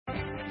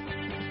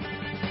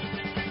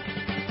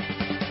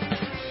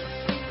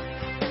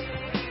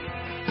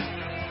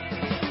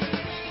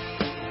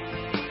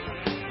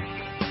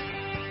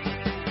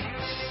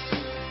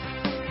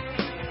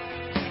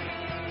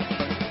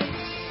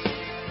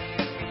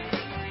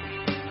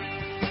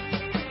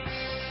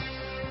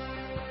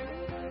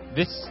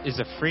This is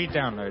a free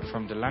download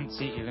from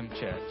Delancey Elim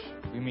Church.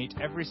 We meet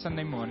every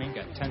Sunday morning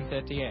at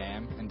 10:30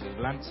 a.m. in the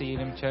Delancey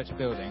Elim Church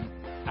building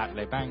at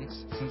Les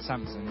Banks, St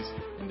Sampson's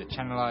in the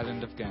Channel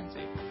Island of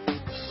Guernsey.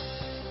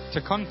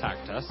 To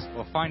contact us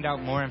or find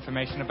out more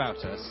information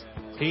about us,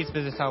 please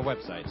visit our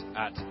website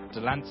at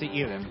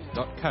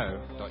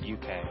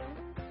delanceyelim.co.uk.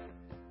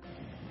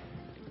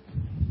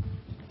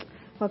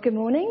 Well, good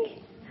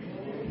morning.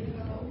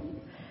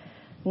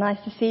 Nice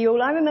to see you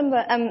all. I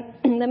remember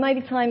there may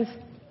be times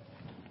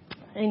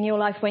in your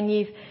life when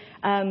you've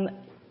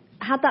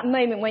had that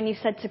moment when you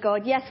said to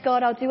God, yes,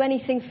 God, I'll do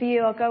anything for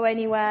you. I'll go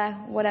anywhere,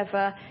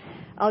 whatever.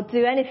 I'll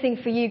do anything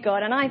for you,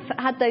 God. And I've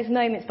had those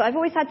moments, but I've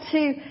always had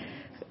two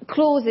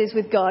clauses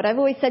with God. I've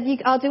always said,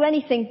 I'll do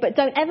anything, but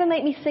don't ever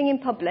make me sing in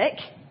public.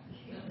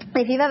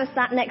 If you've ever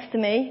sat next to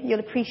me, you'll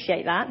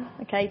appreciate that.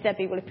 Okay,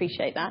 Debbie will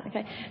appreciate that.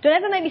 Okay, don't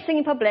ever make me sing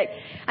in public.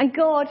 And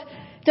God,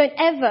 don't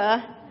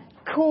ever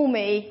call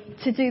me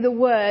to do the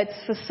words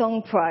for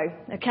Song Pro.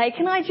 Okay,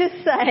 can I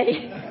just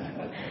say,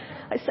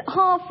 it's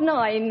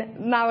 9:30,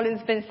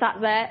 Marilyn's been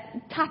sat there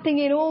tapping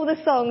in all the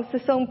songs to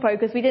Song Pro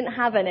because we didn't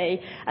have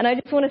any. And I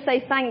just want to say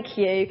thank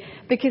you,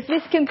 because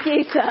this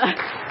computer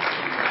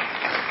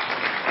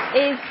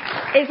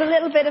is a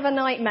little bit of a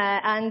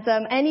nightmare, and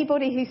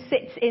anybody who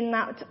sits in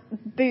that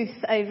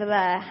booth over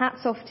there,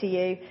 hats off to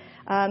you.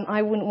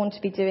 I wouldn't want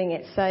to be doing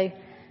it. So,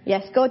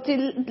 yes, God,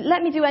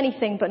 let me do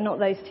anything, but not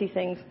those two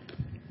things.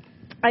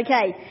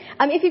 Okay,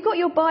 if you've got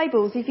your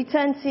Bibles, if you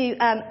turn to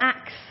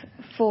Acts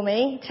for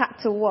me,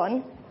 chapter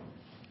 1.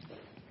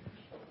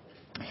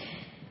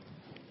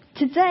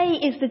 Today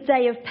is the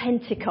day of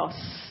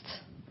Pentecost.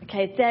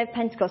 Okay, the day of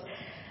Pentecost.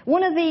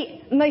 One of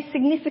the most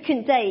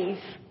significant days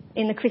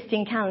in the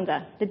Christian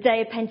calendar, the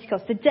day of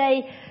Pentecost, the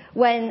day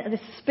when the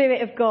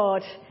Spirit of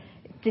God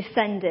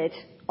descended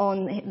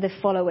on the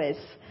followers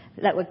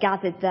that were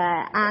gathered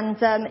there. And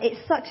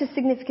it's such a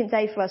significant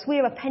day for us. We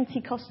are a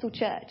Pentecostal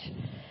church.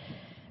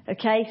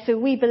 Okay, so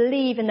we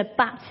believe in the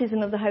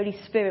baptism of the Holy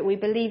Spirit. We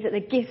believe that the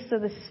gifts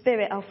of the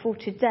Spirit are for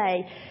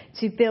today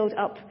to build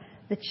up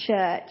the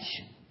church.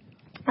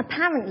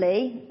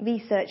 Apparently,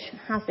 research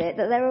has it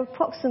that there are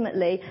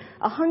approximately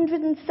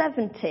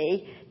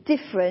 170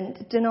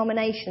 different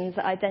denominations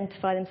that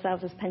identify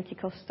themselves as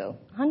Pentecostal.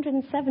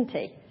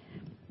 170.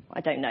 I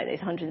don't know those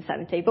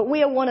 170, but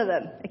we are one of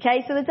them.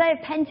 Okay, so the day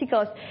of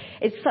Pentecost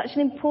is such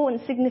an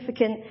important,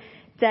 significant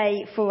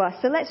day for us.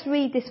 So let's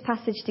read this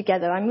passage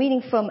together. I'm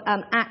reading from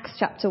Acts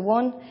chapter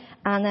 1,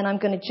 and then I'm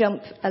going to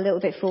jump a little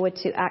bit forward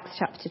to Acts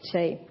chapter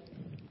 2.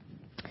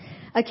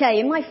 Okay,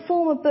 in my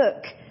former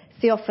book,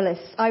 Theophilus,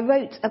 I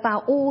wrote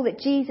about all that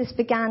Jesus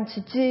began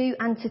to do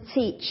and to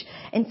teach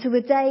until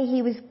the day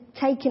he was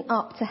taken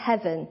up to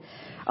heaven,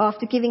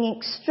 after giving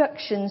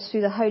instructions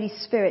through the Holy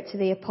Spirit to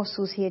the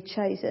apostles he had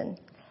chosen.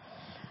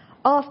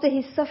 After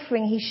his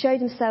suffering, he showed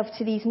himself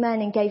to these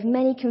men and gave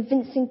many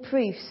convincing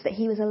proofs that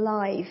he was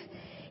alive.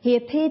 He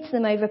appeared to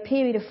them over a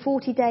period of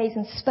 40 days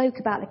and spoke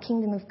about the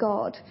kingdom of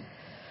God.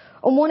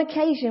 On one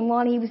occasion,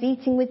 while he was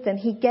eating with them,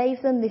 he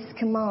gave them this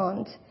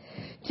command: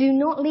 do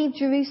not leave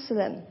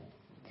Jerusalem,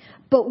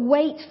 but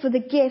wait for the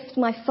gift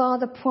my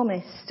Father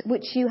promised,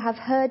 which you have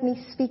heard me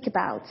speak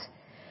about.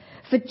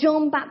 For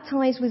John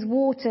baptized with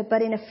water,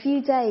 but in a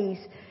few days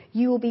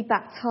you will be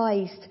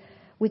baptized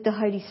with the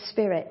Holy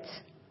Spirit.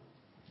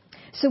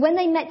 So when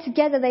they met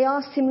together, they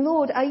asked him,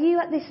 Lord, are you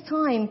at this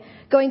time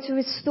going to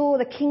restore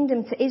the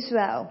kingdom to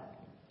Israel?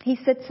 He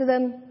said to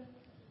them,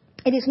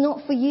 it is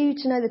not for you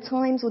to know the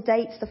times or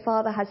dates the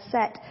Father has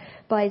set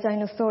by his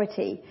own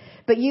authority,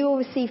 but you will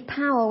receive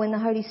power when the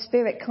Holy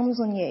Spirit comes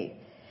on you.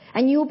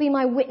 And you will be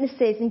my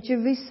witnesses in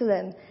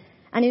Jerusalem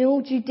and in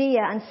all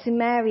Judea and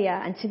Samaria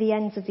and to the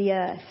ends of the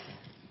earth.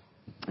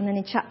 And then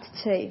in chapter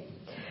 2,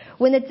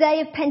 when the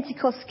day of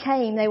Pentecost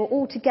came, they were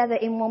all together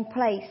in one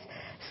place.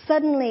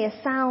 Suddenly a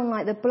sound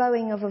like the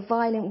blowing of a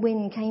violent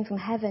wind came from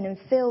heaven and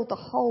filled the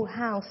whole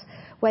house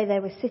where they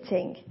were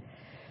sitting.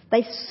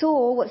 They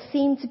saw what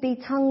seemed to be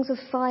tongues of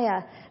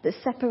fire that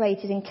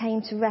separated and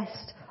came to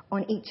rest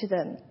on each of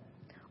them.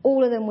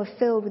 All of them were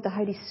filled with the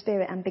Holy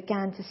Spirit and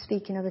began to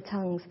speak in other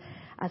tongues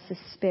as the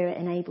Spirit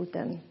enabled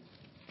them.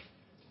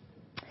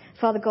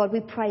 Father God, we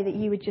pray that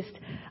you would just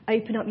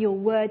open up your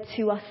word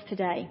to us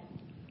today.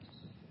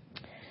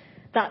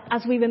 That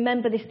as we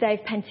remember this day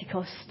of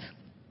Pentecost,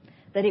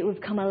 that it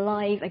would come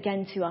alive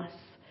again to us,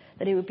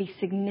 that it would be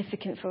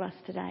significant for us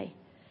today.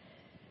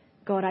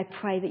 God, I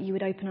pray that you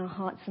would open our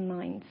hearts and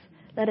minds.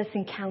 Let us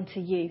encounter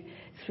you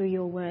through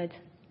your word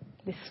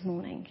this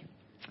morning.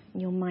 In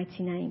your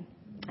mighty name,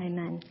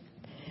 amen.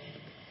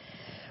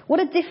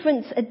 What a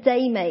difference a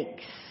day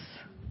makes.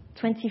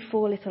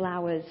 24 little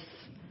hours.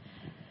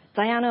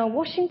 Diana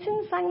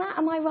Washington sang that,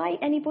 am I right?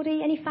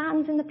 Anybody, any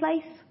fans in the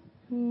place?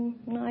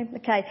 No?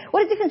 Okay.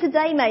 What a difference a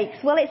day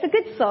makes. Well, it's a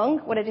good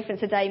song, what a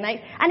difference a day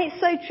makes. And it's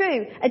so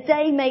true. A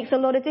day makes a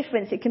lot of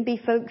difference. It can be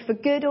for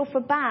good or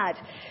for bad.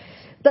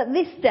 But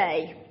this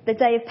day, the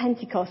day of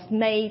Pentecost,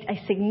 made a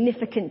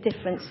significant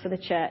difference for the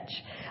church.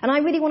 And I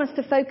really want us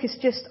to focus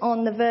just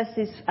on the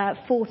verses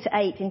 4 to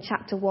 8 in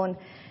chapter 1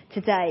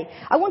 today.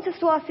 I want us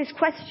to ask this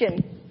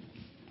question.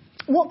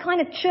 What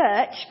kind of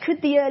church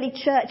could the early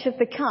church have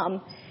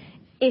become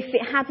if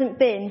it hadn't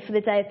been for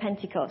the day of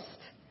Pentecost?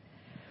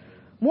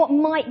 What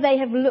might they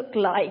have looked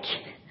like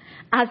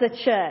as a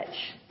church?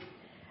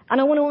 And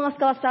I want to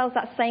ask ourselves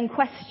that same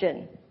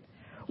question.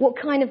 What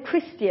kind of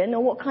Christian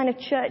or what kind of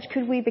church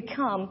could we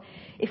become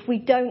if we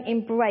don't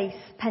embrace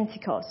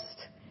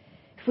Pentecost?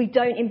 If we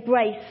don't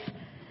embrace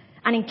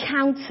and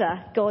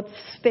encounter God's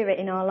Spirit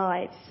in our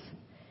lives?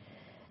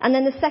 And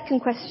then the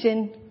second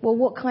question, well,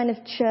 what kind of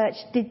church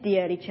did the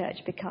early church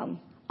become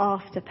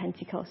after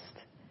Pentecost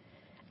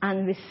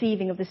and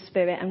receiving of the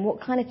Spirit? And what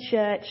kind of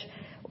church,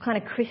 what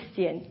kind of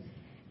Christian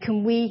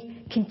can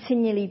we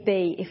continually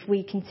be if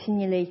we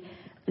continually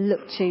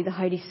look to the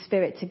Holy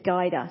Spirit to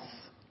guide us?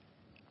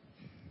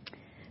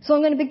 So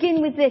I'm going to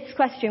begin with this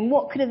question.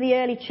 What could the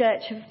early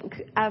church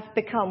have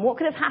become? What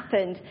could have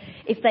happened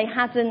if they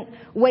hadn't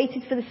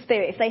waited for the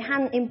Spirit, if they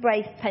hadn't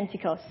embraced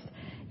Pentecost?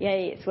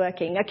 Yay, it's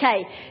working.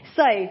 Okay,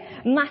 so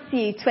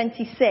Matthew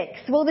 26.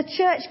 Well, the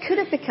church could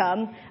have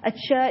become a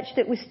church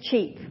that was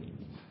cheap.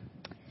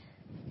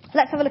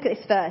 Let's have a look at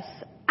this verse.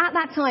 At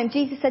that time,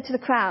 Jesus said to the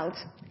crowd,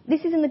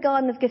 this is in the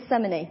Garden of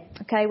Gethsemane,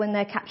 okay, when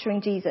they're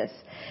capturing Jesus.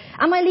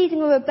 Am I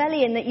leading a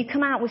rebellion that you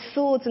come out with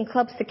swords and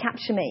clubs to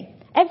capture me?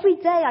 Every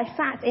day I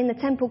sat in the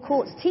temple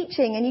courts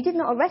teaching, and you did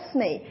not arrest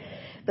me.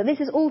 But this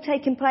has all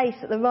taken place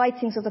that the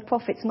writings of the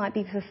prophets might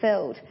be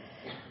fulfilled.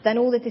 Then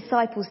all the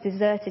disciples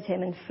deserted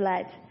him and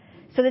fled.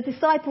 So the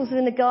disciples are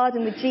in the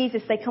garden with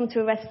Jesus. They come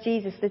to arrest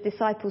Jesus. The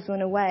disciples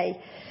run away.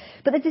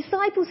 But the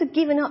disciples had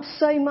given up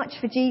so much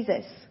for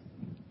Jesus.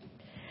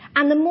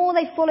 And the more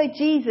they followed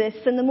Jesus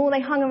and the more they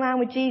hung around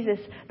with Jesus,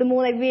 the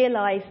more they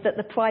realised that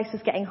the price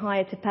was getting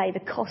higher to pay. The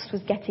cost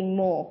was getting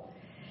more.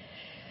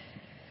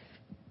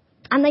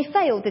 And they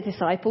failed, the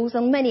disciples,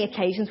 on many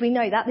occasions. We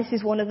know that. This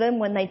is one of them,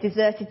 when they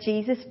deserted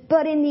Jesus.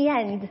 But in the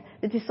end,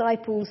 the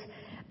disciples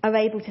are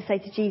able to say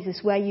to Jesus,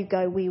 where you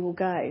go, we will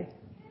go.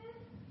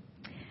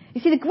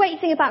 You see, the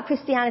great thing about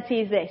Christianity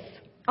is this.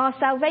 Our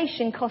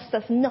salvation costs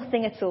us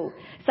nothing at all.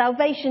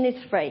 Salvation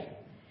is free.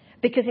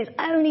 Because it's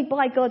only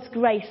by God's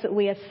grace that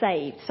we are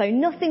saved. So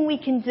nothing we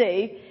can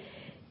do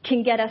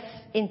can get us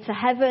into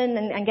heaven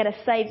and get us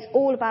saved. It's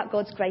all about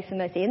God's grace and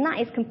mercy. And that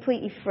is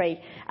completely free.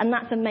 And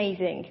that's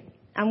amazing.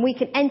 And we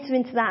can enter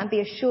into that and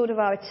be assured of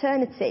our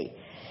eternity.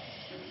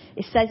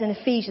 It says in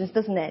Ephesians,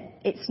 doesn't it?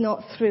 It's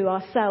not through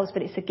ourselves,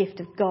 but it's a gift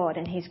of God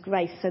and his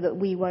grace so that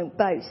we won't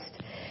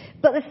boast.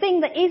 But the thing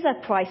that is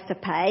a price to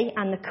pay,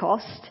 and the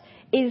cost,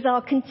 is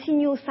our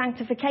continual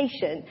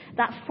sanctification,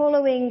 that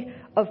following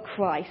of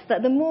Christ.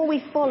 That the more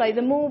we follow,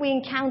 the more we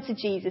encounter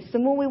Jesus, the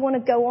more we want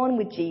to go on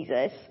with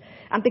Jesus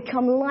and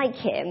become like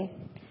him,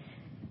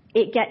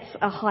 it gets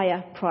a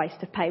higher price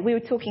to pay. We were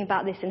talking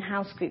about this in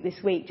house group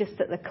this week, just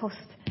at the cost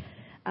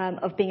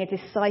of being a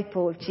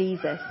disciple of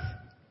Jesus.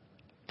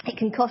 It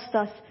can cost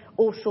us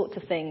all sorts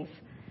of things.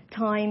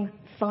 Time,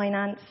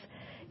 finance,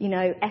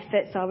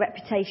 efforts, our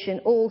reputation,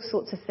 all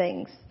sorts of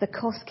things. The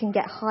cost can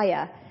get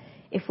higher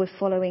if we're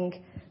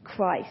following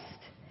Christ.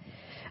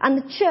 And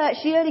the church,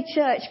 the early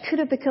church, could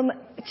have become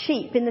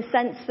cheap in the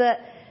sense that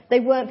they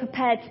weren't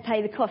prepared to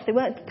pay the cost. They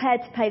weren't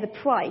prepared to pay the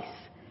price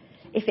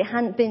if it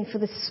hadn't been for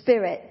the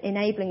Spirit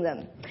enabling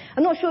them.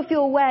 I'm not sure if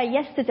you're aware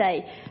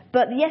yesterday,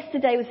 but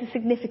yesterday was a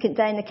significant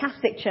day in the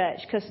Catholic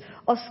Church because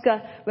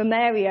Oscar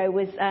Romero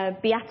was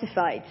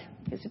beatified.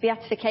 It was a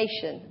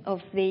beatification of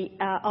the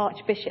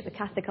Archbishop, the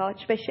Catholic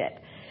Archbishop.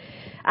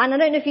 And I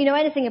don't know if you know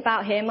anything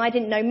about him. I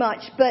didn't know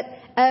much, but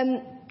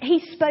he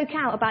spoke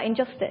out about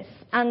injustice.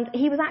 And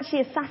he was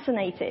actually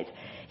assassinated.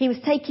 He was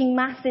taking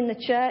Mass in the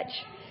church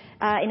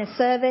in a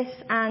service,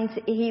 and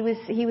he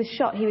was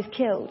shot. He was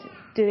killed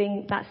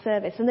doing that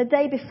service. And the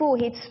day before,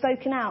 he had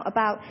spoken out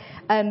about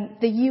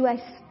the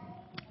US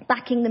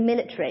backing the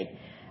military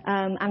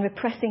and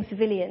repressing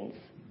civilians.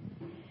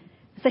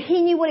 So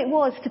he knew what it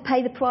was to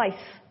pay the price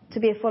to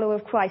be a follower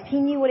of Christ.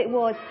 He knew what it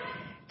was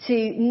to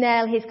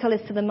nail his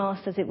colours to the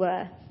mast, as it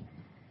were.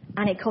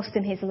 And it cost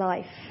him his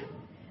life.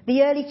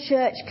 The early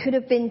church could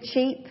have been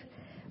cheap,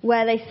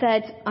 where they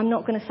said, I'm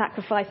not going to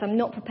sacrifice, I'm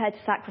not prepared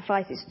to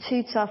sacrifice, it's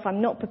too tough,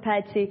 I'm not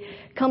prepared to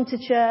come to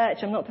church,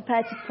 I'm not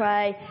prepared to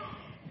pray.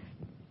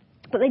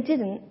 But they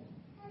didn't,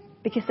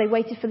 because they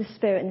waited for the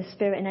Spirit, and the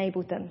Spirit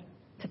enabled them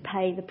to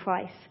pay the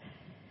price.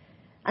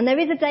 And there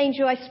is a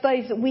danger, I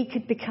suppose, that we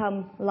could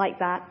become like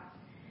that,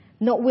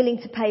 not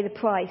willing to pay the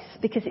price,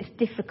 because it's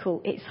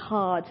difficult, it's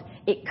hard,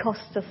 it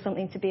costs us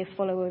something to be a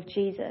follower of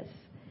Jesus.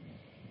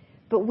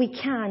 But we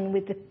can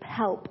with the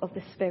help of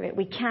the Spirit.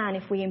 We can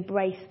if we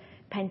embrace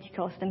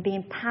Pentecost and be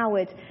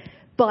empowered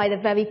by the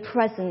very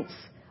presence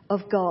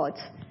of God,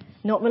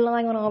 not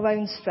relying on our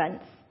own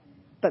strength,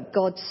 but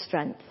God's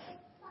strength.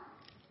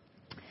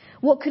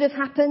 What could have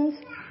happened?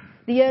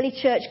 The early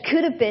church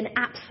could have been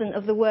absent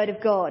of the Word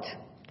of God.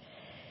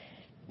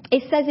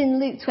 It says in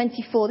Luke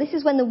 24, this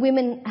is when the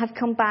women have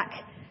come back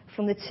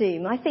from the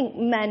tomb. I think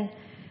men,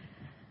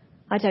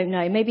 I don't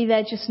know, maybe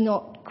they're just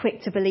not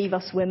quick to believe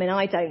us women,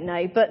 I don't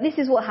know. But this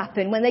is what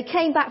happened. When they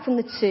came back from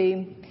the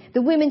tomb,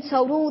 The women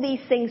told all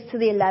these things to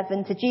the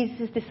 11, to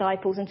Jesus'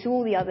 disciples and to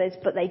all the others,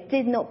 but they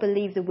did not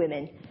believe the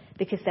women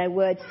because their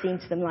words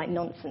seemed to them like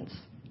nonsense.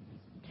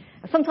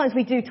 And sometimes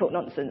we do talk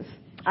nonsense.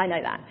 I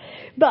know that.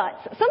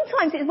 But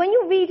sometimes it's when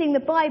you're reading the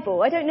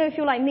Bible, I don't know if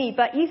you're like me,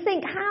 but you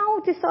think, how,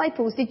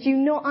 disciples, did you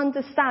not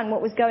understand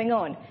what was going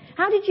on?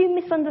 How did you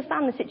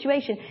misunderstand the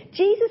situation?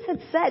 Jesus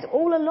had said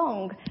all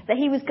along that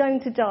he was going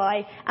to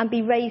die and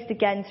be raised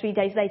again 3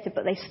 days later,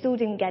 but they still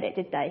didn't get it,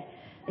 did they?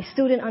 They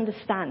still didn't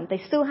understand.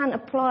 They still hadn't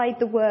applied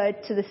the word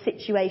to the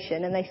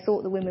situation, and they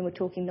thought the women were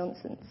talking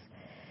nonsense.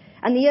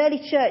 And the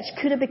early church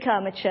could have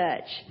become a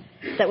church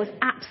that was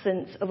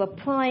absent of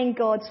applying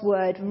God's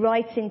word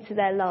right into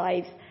their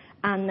lives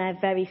and their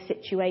very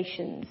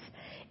situations.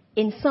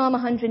 In Psalm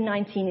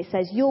 119 it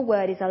says, "Your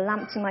word is a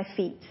lamp to my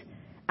feet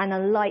and a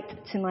light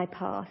to my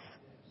path."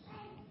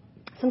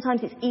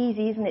 Sometimes it's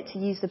easy, isn't it, to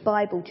use the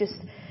Bible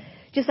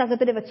just as a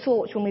bit of a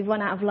torch when we've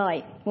run out of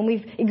light, when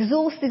we've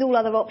exhausted all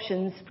other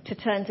options, to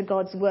turn to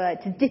God's word,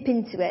 to dip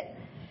into it.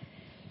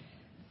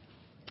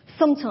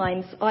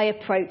 Sometimes I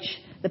approach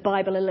the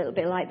Bible a little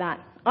bit like that.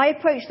 I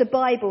approach the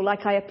Bible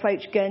like I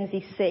approach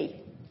Guernsey Sea.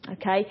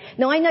 Okay?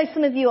 Now I know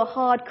some of you are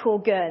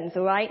hardcore Guerns,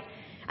 alright?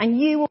 And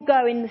you will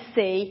go in the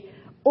sea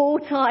all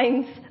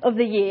times of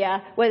the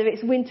year, whether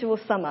it's winter or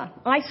summer.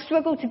 I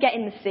struggle to get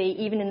in the sea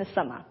even in the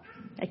summer.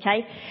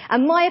 Okay?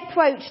 And my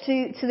approach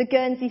to the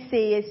Guernsey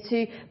Sea is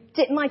to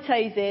dip my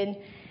toes in,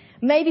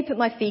 maybe put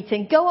my feet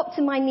in, go up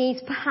to my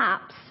knees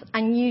perhaps,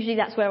 and usually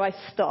that's where I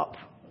stop.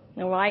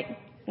 Alright?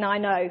 Now I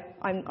know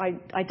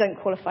I don't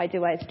qualify,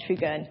 do I, as a true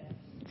Guern?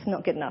 It's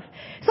not good enough.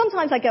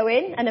 Sometimes I go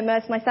in and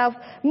immerse myself.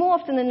 More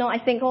often than not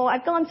I think, oh,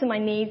 I've gone to my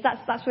knees,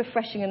 that's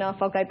refreshing enough,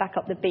 I'll go back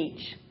up the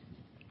beach.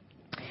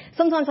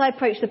 Sometimes I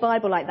approach the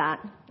Bible like that,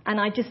 and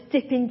I just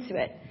dip into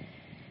it.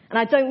 And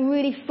I don't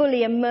really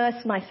fully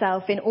immerse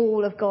myself in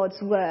all of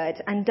God's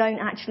word and don't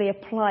actually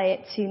apply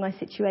it to my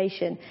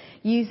situation.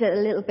 Use it a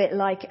little bit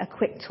like a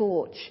quick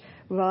torch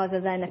rather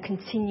than a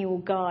continual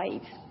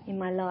guide in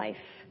my life.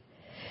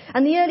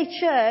 And the early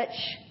church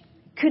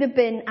could have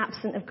been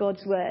absent of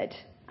God's word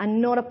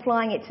and not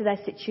applying it to their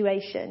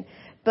situation.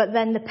 But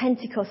then the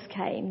Pentecost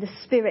came, the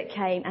Spirit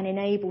came and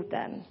enabled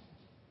them.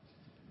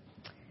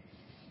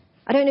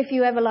 I don't know if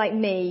you're ever like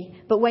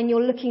me, but when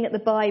you're looking at the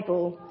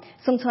Bible,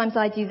 sometimes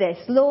I do this.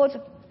 Lord,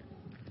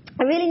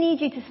 I really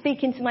need you to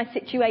speak into my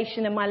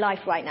situation and my life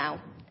right now.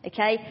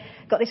 Okay?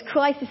 Got this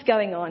crisis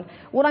going on.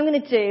 What I'm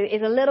going to do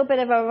is a little bit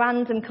of a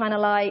random kind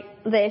of like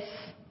this,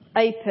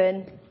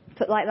 open,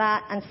 put like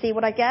that, and see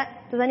what I get.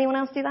 Does anyone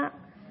else do that?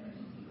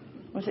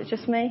 Or is it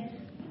just me?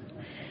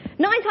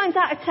 9 times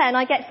out of 10,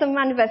 I get some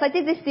random verse. I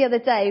did this the other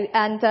day,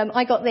 and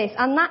I got this.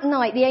 And that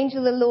night, the angel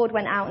of the Lord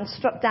went out and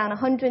struck down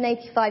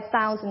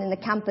 185,000 in the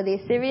camp of the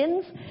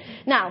Assyrians.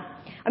 Now,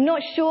 I'm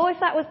not sure if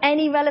that was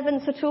any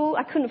relevance at all.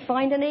 I couldn't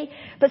find any.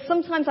 But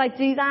sometimes I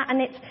do that,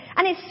 and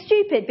it's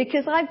stupid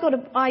because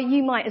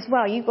you might as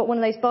well. You've got one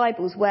of those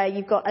Bibles where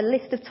you've got a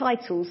list of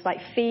titles like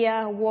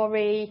fear,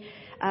 worry,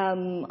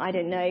 I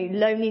don't know,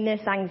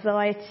 loneliness,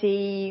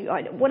 anxiety,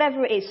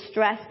 whatever it is,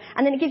 stress.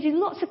 And then it gives you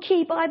lots of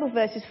key Bible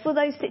verses for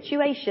those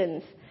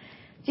situations.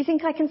 Do you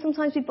think I can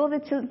sometimes be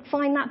bothered to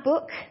find that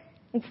book?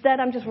 Instead,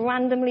 I'm just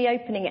randomly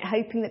opening it,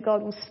 hoping that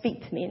God will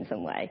speak to me in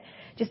some way.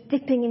 Just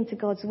dipping into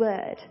God's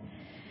word.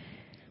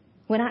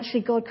 When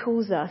actually God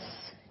calls us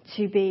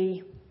to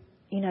be,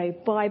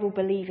 Bible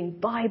believing,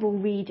 Bible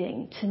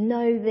reading, to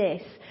know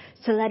this,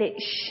 to let it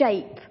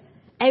shape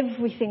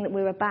everything that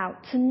we're about,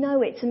 to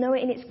know it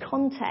in its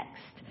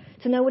context,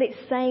 to know what it's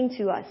saying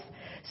to us,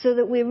 so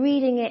that we're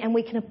reading it and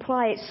we can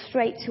apply it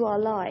straight to our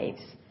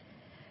lives.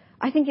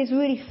 I think it's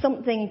really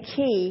something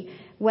key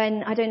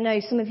when, I don't know,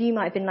 some of you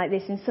might have been like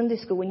this in Sunday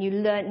school when you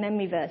learnt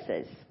memory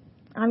verses.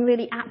 I'm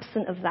really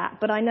absent of that,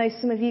 but I know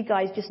some of you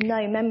guys just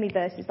know memory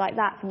verses like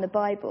that from the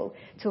Bible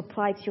to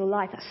apply to your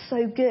life. That's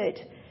so good.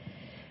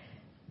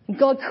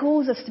 God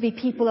calls us to be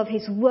people of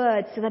his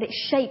word so that it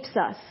shapes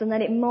us and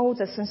that it molds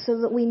us and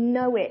so that we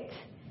know it.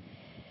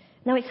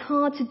 Now, it's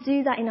hard to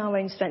do that in our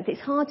own strength.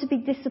 It's hard to be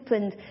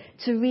disciplined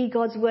to read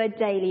God's word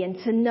daily and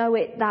to know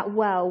it that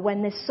well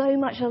when there's so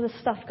much other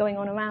stuff going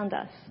on around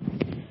us.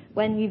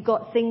 When you've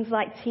got things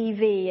like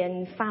TV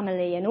and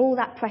family and all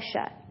that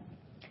pressure.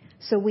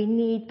 So we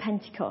need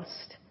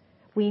Pentecost.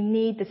 We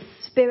need the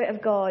Spirit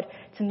of God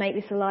to make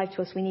this alive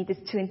to us. We need this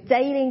to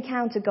daily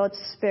encounter God's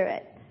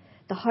Spirit,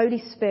 the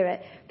Holy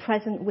Spirit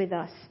present with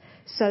us,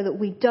 so that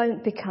we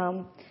don't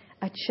become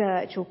a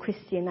church or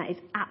Christian that is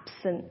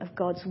absent of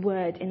God's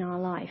word in our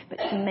life, but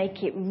to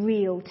make it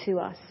real to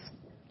us.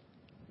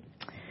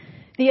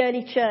 The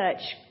early church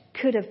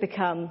could have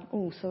become,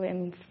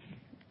 I'm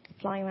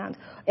flying around.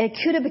 It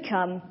could have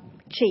become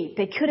cheap.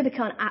 They could have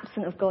become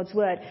absent of God's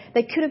word.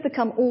 They could have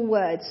become all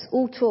words,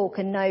 all talk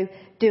and no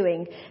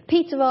doing.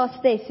 Peter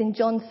asked this in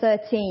John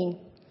 13.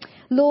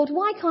 Lord,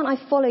 why can't I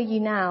follow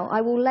you now?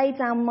 I will lay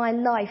down my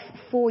life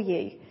for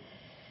you.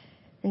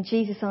 And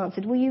Jesus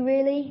answered, will you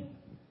really?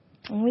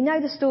 And we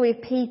know the story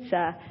of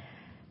Peter.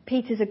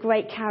 Peter's a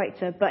great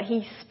character, but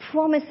he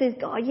promises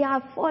God, yeah,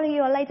 I'll follow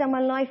you, I'll lay down my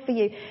life for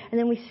you. And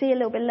then we see a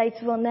little bit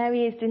later on, there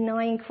he is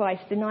denying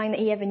Christ, denying that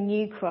he ever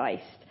knew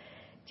Christ.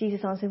 Jesus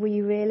answered, will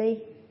you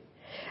really?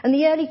 And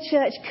the early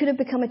church could have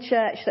become a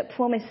church that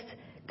promised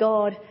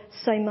God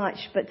so much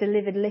but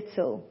delivered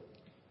little.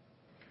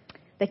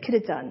 They could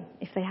have done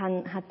if they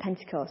hadn't had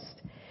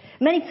Pentecost.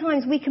 Many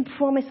times we can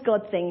promise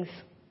God things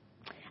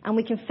and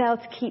we can fail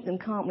to keep them,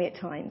 can't we, at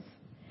times?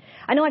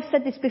 I know I've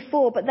said this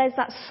before, but there's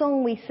that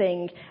song we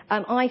sing,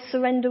 I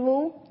Surrender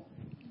All.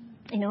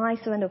 I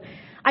surrender all.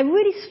 I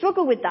really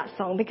struggle with that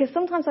song because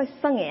sometimes I've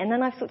sung it and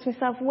then I've thought to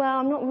myself, well,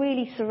 I'm not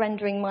really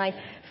surrendering my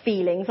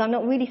feelings. I'm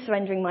not really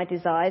surrendering my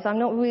desires. I'm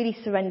not really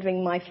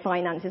surrendering my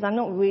finances. I'm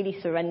not really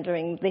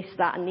surrendering this,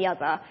 that and the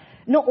other.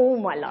 Not all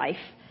my life.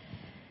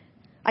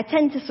 I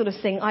tend to sort of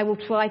sing, I will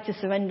try to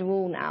surrender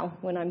all now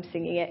when I'm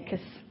singing it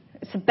because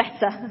it's a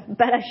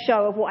better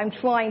show of what I'm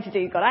trying to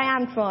do, God. I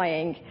am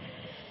trying.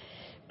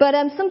 But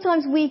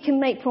sometimes we can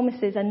make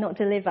promises and not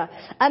deliver.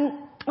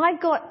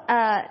 I've got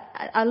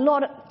a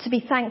lot to be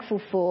thankful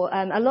for,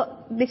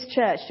 this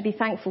church to be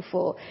thankful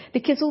for,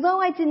 because although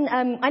I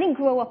didn't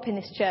grow up in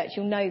this church,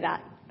 you'll know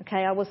that,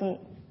 okay? I wasn't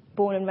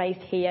born and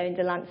raised here in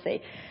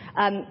Delancey.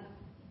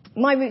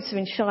 My roots are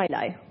in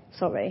Shiloh.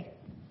 Sorry,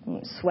 I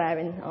won't swear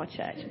in our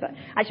church, but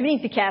actually we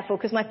need to be careful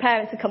because my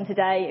parents have come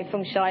today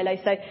from Shiloh,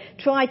 so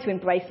try to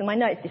embrace them. I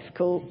know it's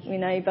difficult,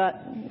 but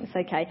it's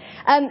okay.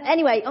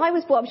 Anyway, I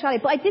was brought up in Shiloh,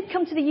 but I did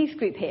come to the youth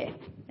group here.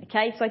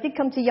 Okay, so I did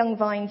come to Young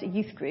Vines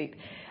youth group,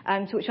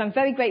 to which I'm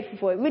very grateful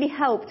for. It really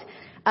helped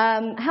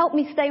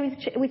me stay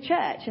with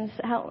church and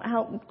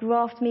help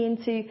graft me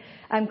into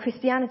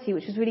Christianity,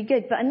 which was really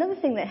good. But another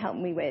thing that it helped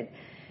me with,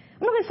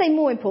 I'm not going to say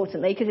more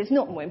importantly because it's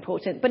not more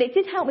important, but it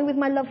did help me with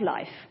my love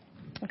life.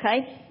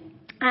 Okay.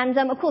 And,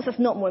 of course, that's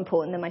not more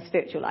important than my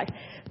spiritual life.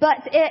 But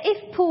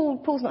if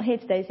Paul's not here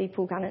today, is he,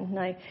 Paul Gannon?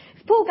 No.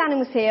 If Paul Gannon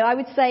was here, I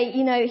would say,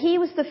 he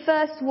was the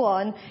first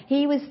one.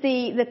 He was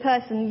the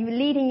person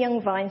leading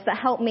Young Vines that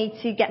helped me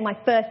to get my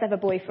first ever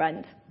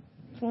boyfriend.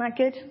 Isn't that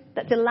good?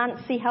 That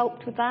Delancey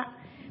helped with that,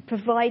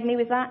 provide me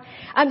with that.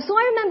 So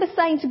I remember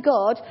saying to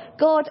God,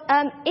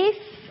 if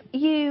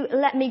you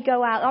let me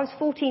go out, I was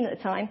 14 at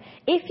the time,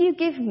 if you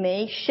give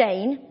me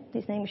Shane,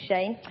 his name was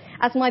Shane,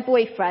 as my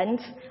boyfriend,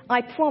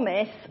 I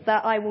promise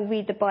that I will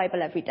read the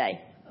Bible every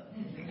day.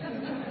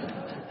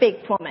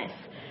 Big promise.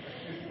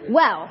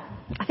 Well,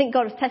 I think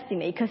God was testing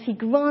me because he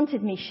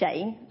granted me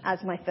Shane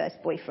as my first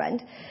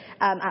boyfriend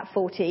at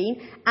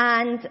 14.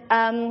 And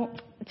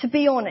to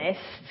be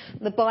honest,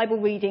 the Bible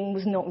reading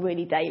was not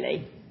really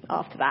daily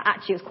after that.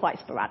 Actually, it was quite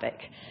sporadic.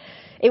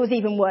 It was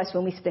even worse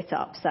when we split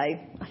up, so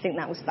I think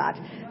that was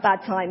bad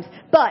times.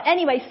 But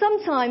anyway,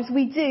 sometimes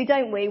we do,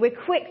 don't we? We're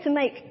quick to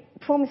make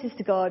promises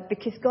to God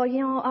because God,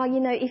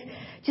 if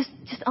just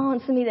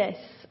answer me this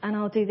and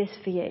I'll do this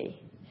for you.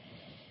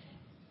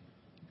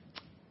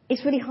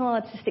 It's really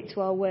hard to stick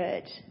to our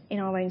word in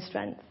our own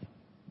strength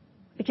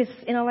because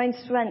in our own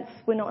strength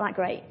we're not that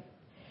great.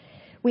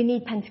 We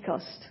need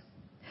Pentecost.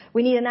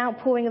 We need an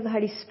outpouring of the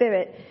Holy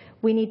Spirit.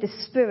 We need the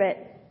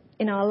Spirit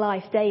in our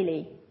life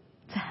daily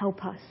to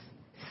help us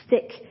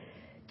stick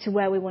to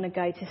where we want to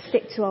go, to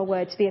stick to our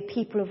word, to be a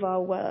people of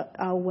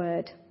our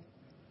word.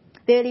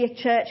 The earlier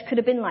church could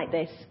have been like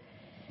this,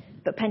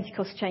 but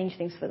Pentecost changed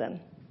things for them.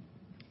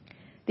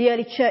 The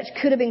early church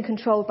could have been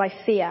controlled by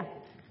fear.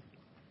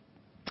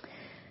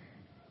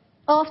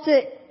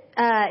 After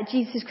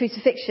Jesus'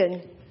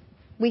 crucifixion,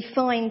 we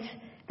find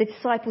the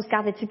disciples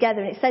gathered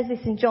together, and it says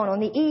this in John, on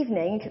the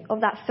evening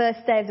of that first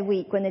day of the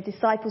week when the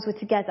disciples were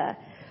together,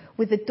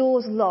 with the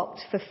doors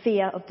locked for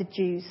fear of the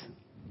Jews.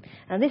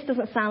 Now, this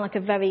doesn't sound like a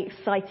very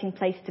exciting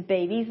place to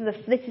be.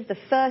 This is the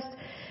first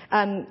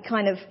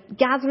kind of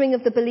gathering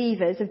of the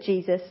believers of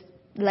Jesus,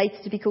 later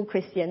to be called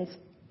Christians.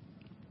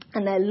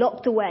 And they're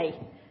locked away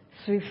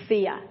through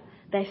fear.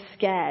 They're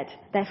scared.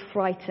 They're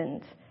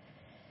frightened.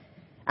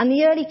 And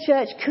the early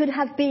church could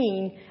have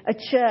been a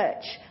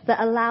church that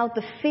allowed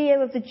the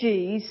fear of the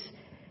Jews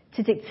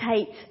to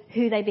dictate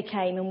who they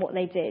became and what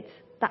they did.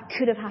 That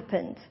could have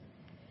happened.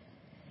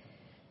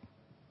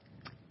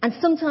 And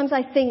sometimes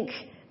I think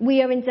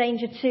we are in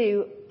danger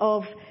too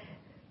of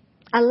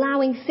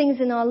allowing things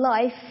in our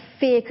life,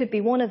 fear could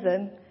be one of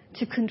them,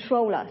 to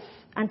control us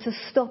and to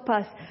stop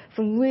us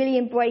from really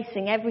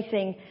embracing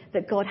everything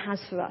that God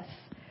has for us.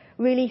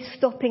 Really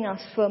stopping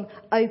us from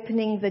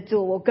opening the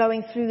door or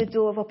going through the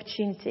door of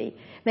opportunity.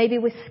 Maybe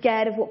we're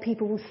scared of what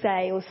people will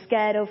say, or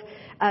scared of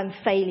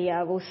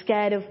failure, or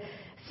scared of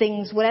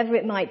things, whatever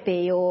it might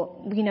be, or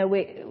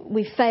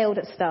we failed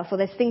at stuff, or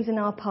there's things in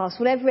our past,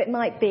 whatever it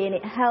might be, and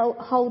it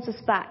holds us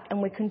back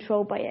and we're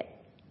controlled by it.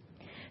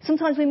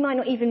 Sometimes we might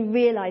not even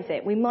realize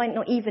it. We might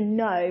not even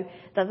know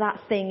that that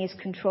thing is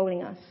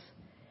controlling us.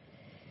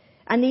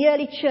 And the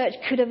early church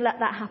could have let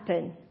that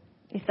happen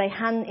if they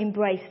hadn't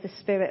embraced the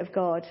Spirit of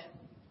God.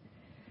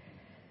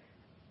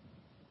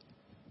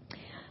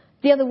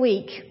 The other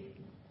week,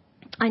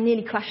 I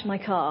nearly crashed my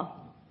car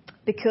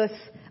because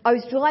I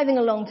was driving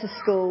along to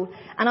school,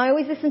 and I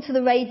always listen to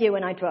the radio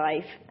when I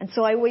drive, and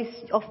so I always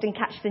often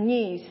catch the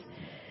news.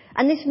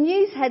 And this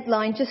news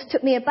headline just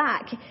took me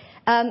aback.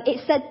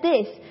 It said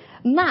this: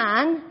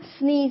 man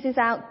sneezes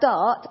out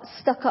dart,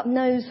 stuck up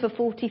nose for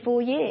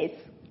 44 years.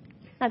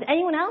 Now, did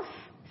anyone else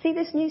see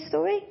this news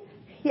story?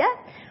 Yeah?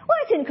 Well,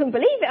 I couldn't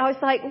believe it. I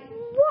was like,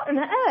 what on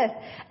earth?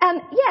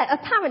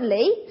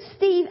 Apparently,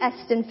 Steve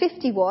Eston,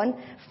 51,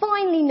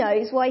 finally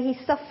knows why he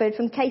suffered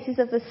from cases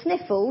of the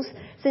sniffles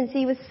since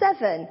he was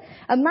 7.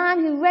 A man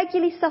who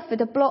regularly suffered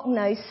a blocked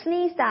nose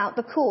sneezed out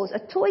the cause, a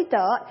toy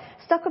dart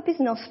stuck up his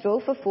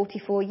nostril for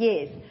 44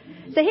 years.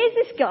 So here's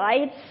this guy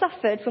who had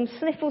suffered from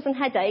sniffles and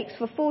headaches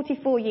for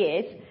 44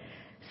 years,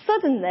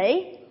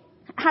 suddenly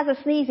has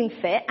a sneezing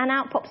fit, and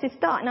out pops his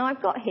dart. Now,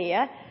 I've got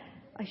here,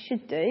 I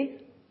should do.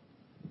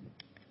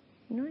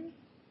 No?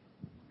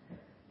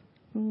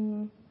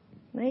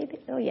 Maybe.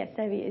 Oh, yes,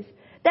 there he is.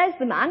 There's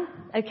the man,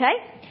 okay?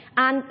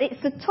 And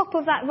it's the top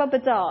of that rubber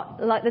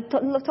dart, like the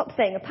top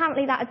thing.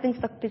 Apparently that had been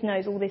stuck up his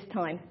nose all this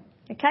time,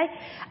 okay?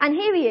 And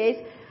here he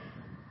is,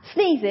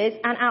 sneezes,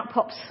 and out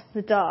pops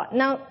the dart.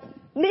 Now,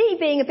 me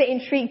being a bit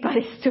intrigued by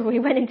this story,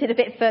 went and did a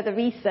bit further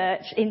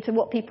research into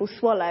what people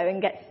swallow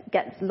and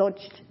gets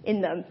lodged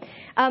in them.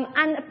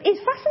 And it's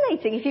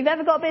fascinating. If you've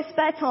ever got a bit of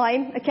spare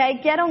time, okay,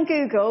 get on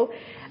Google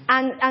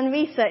and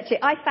research it.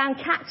 I found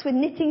cats with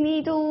knitting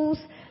needles,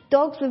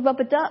 dogs with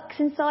rubber ducks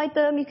inside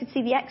them. You could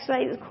see the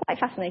x-ray. It was quite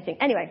fascinating.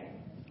 Anyway,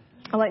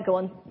 I won't go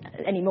on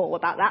any more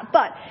about that.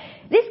 But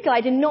this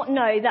guy did not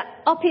know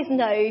that up his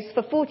nose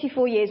for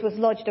 44 years was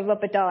lodged a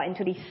rubber dart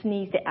until he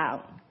sneezed it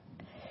out.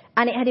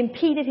 And it had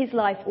impeded his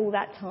life all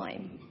that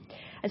time.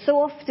 And so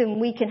often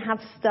we can have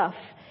stuff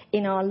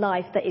in our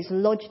life that is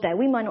lodged there.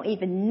 We might not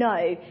even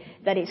know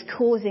that it's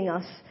causing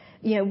us,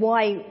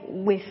 why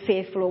we're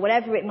fearful or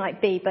whatever it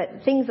might be,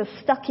 but things are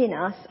stuck in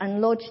us and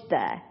lodged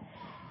there.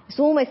 It's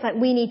almost like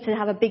we need to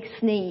have a big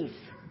sneeze.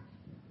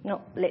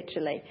 Not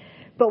literally.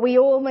 But we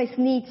almost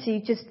need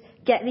to just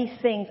get these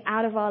things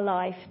out of our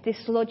life,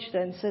 dislodge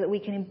them so that we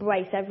can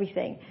embrace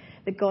everything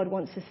that God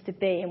wants us to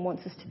be and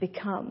wants us to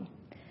become.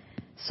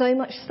 So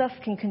much stuff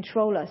can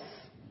control us.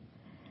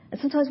 And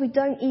sometimes we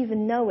don't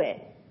even know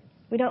it.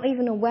 We're not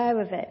even aware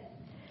of it.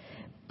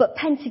 But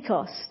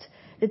Pentecost,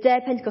 the day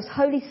of Pentecost,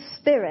 Holy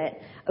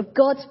Spirit of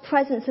God's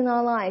presence in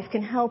our life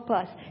can help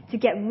us to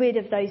get rid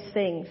of those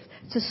things,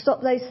 to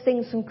stop those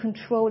things from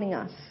controlling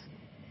us.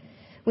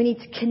 We need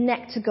to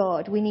connect to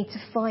God. We need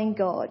to find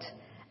God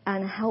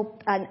and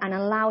help and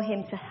allow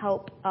Him to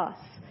help us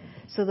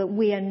so that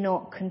we are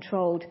not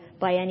controlled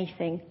by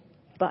anything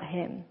but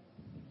Him.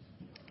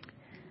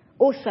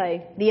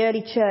 Also, the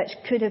early church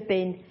could have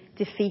been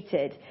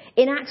defeated.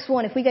 In Acts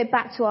 1, if we go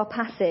back to our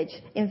passage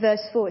in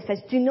verse 4, it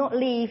says, "Do not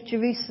leave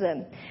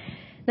Jerusalem."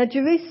 Now,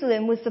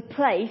 Jerusalem was the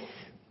place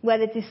where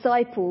the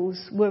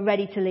disciples were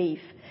ready to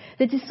leave.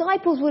 The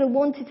disciples would have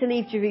wanted to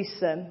leave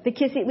Jerusalem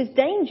because it was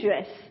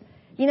dangerous.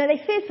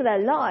 They feared for their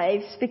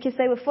lives because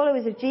they were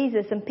followers of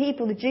Jesus and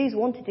the Jews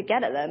wanted to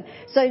get at them.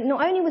 So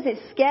not only was it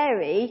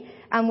scary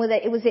and was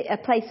it a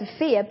place of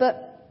fear,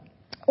 but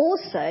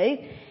also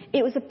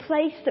it was a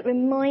place that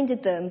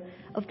reminded them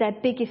of their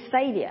biggest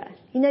failure.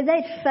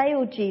 They'd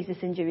failed Jesus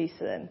in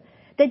Jerusalem.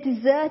 They'd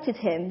deserted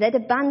Him. They'd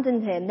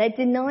abandoned Him. They'd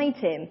denied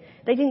Him.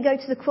 They didn't go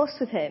to the cross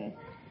with Him.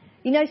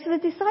 So the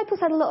disciples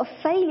had a lot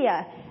of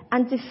failure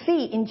and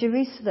defeat in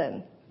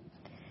Jerusalem.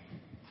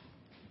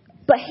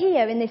 But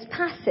here in this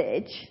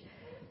passage,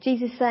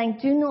 Jesus is saying,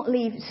 do not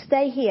leave,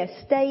 stay here,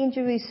 stay in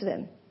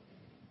Jerusalem.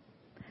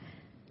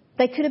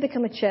 They could have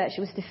become a church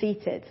that was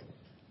defeated.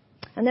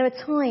 And there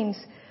are times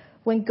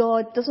when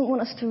God doesn't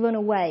want us to run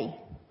away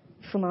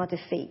from our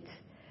defeat,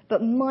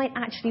 but might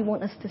actually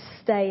want us to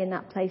stay in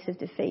that place of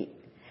defeat.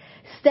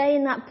 Stay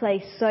in that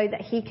place so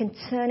that He can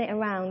turn it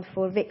around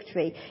for a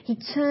victory. He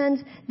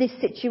turned this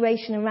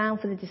situation around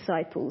for the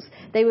disciples.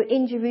 They were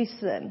in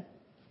Jerusalem.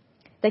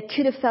 They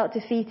could have felt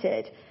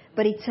defeated,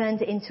 but He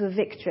turned it into a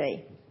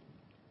victory.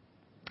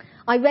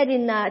 I read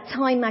in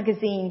Time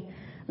magazine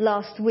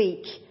last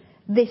week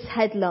this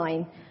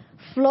headline: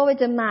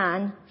 Florida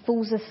man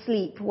falls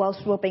asleep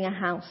whilst robbing a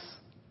house.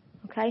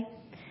 Okay?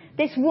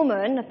 This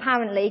woman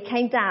apparently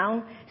came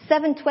down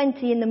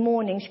 7:20 in the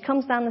morning. She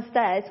comes down the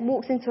stairs,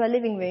 walks into her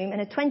living room,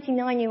 and a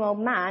 29-year-old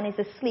man is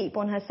asleep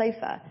on her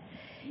sofa.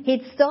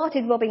 He'd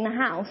started robbing the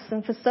house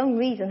and for some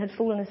reason had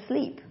fallen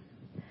asleep.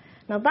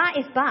 Now that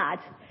is bad.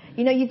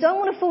 You don't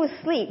want to fall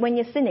asleep when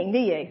you're sinning, do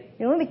you? You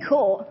don't want to be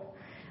caught.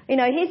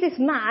 Here's this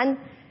man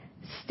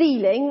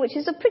stealing, which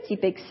is a pretty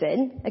big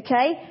sin,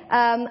 okay?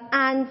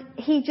 And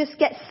he just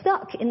gets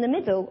stuck in the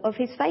middle of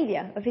his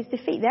failure, of his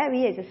defeat. There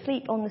he is,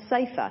 asleep on the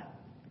sofa.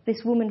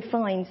 This woman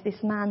finds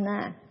this man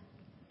there.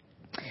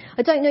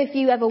 I don't know if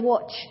you ever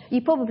watch,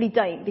 you probably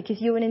don't because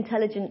you're an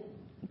intelligent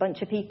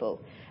bunch of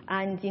people.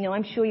 And,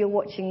 I'm sure you're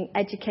watching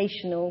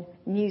educational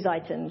news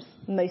items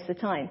most of the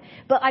time.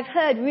 But I've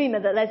heard rumour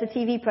that there's a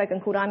TV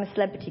programme called I'm a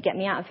Celebrity, Get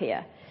Me Out of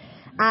Here.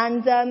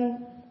 And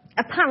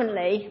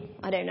apparently,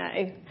 I don't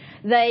know,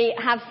 they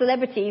have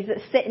celebrities that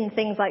sit in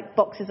things like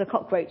boxes of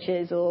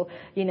cockroaches or,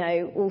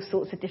 all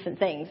sorts of different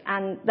things.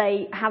 And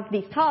they have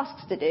these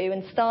tasks to do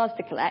and stars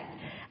to collect.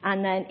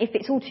 And then if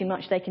it's all too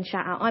much, they can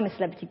shout out, I'm a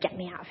celebrity, get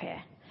me out of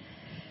here.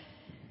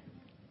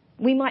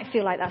 We might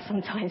feel like that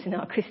sometimes in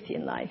our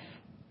Christian life.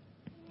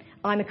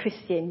 I'm a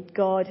Christian.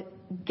 God,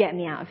 get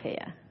me out of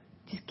here.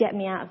 Just get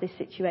me out of this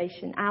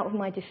situation, out of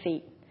my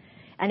defeat.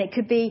 And it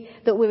could be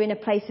that we're in a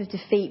place of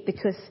defeat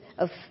because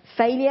of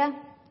failure,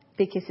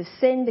 because of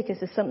sin,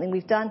 because of something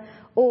we've done,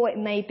 or it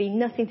may be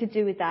nothing to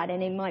do with that,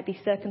 and it might be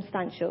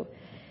circumstantial.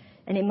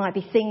 And it might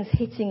be things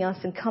hitting us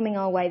and coming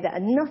our way that are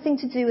nothing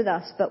to do with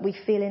us, but we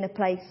feel in a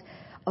place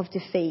of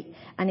defeat.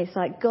 And it's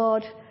like,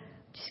 God,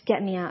 just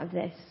get me out of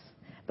this.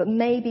 But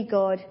maybe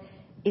God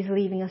is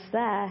leaving us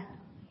there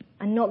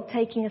and not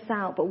taking us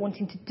out, but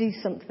wanting to do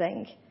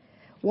something,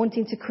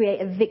 wanting to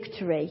create a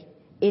victory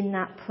in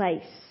that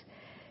place.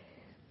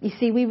 You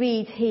see, we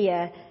read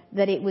here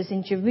that it was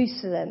in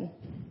Jerusalem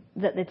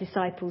that the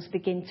disciples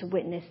begin to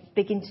witness,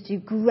 begin to do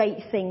great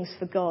things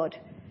for God.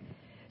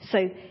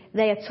 So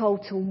they are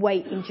told to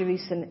wait in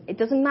Jerusalem. It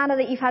doesn't matter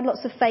that you've had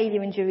lots of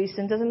failure in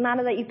Jerusalem. It doesn't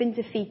matter that you've been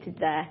defeated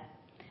there.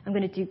 I'm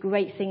going to do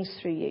great things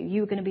through you.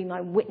 You are going to be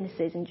my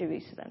witnesses in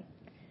Jerusalem.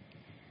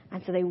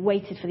 And so they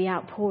waited for the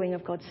outpouring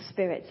of God's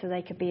Spirit so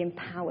they could be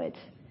empowered.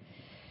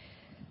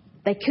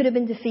 They could have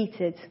been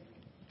defeated,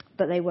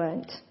 but they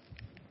weren't.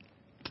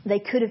 They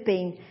could have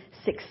been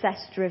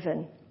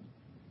success-driven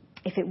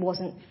if it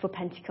wasn't for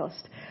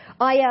Pentecost.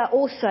 I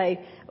also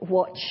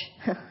watch,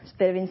 it's a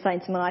bit of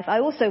insight into my life, I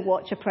also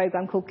watch a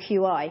program called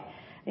QI. I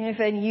don't know if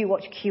any of you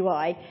watch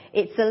QI.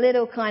 It's a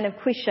little kind of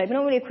quiz show, but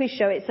not really a quiz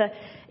show.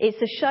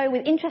 It's a show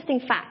with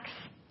interesting facts,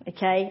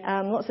 okay?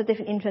 Lots of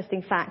different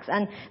interesting facts.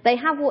 And they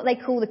have what they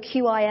call the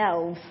QI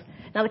elves.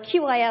 Now, the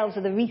QI elves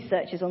are the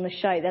researchers on the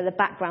show. They're the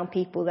background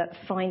people that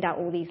find out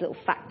all these little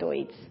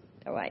factoids.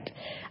 All right.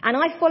 And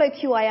I follow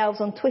QI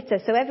elves on Twitter,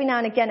 so every now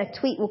and again a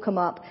tweet will come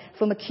up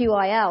from a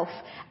QI elf.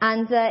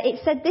 And it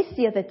said this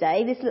the other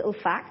day, this little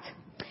fact.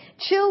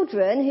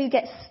 Children who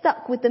get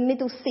stuck with the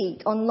middle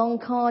seat on long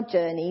car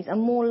journeys are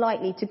more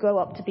likely to grow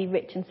up to be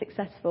rich and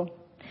successful.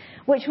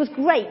 Which was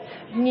great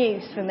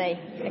news for me,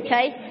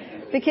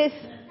 okay? Because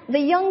the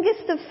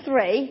youngest of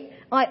three,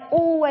 I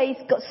always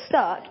got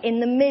stuck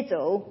in the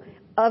middle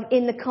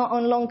in the car,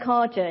 on long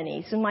car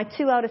journeys. And my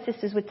two elder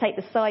sisters would take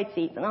the side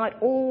seats, and I'd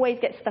always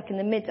get stuck in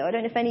the middle. I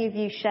don't know if any of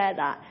you share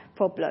that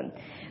problem.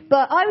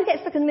 But I would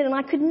get stuck in the middle,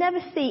 and I could never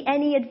see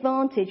any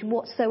advantage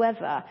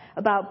whatsoever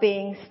about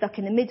being stuck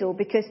in the middle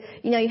because,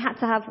 you know, you had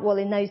to have, well,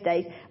 in those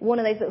days, one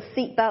of those little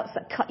seat belts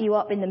that cut you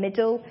up in the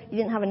middle. You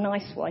didn't have a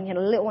nice one. You had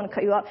a little one to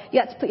cut you up. You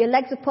had to put your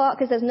legs apart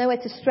because there's nowhere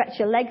to stretch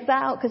your legs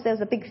out because there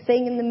was a big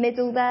thing in the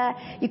middle there.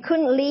 You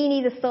couldn't lean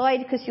either side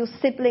because your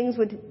siblings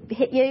would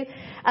hit you.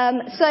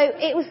 So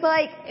it was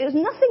like, it was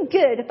nothing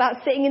good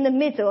about sitting in the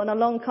middle on a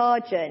long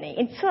car journey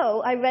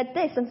until I read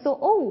this and thought,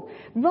 oh,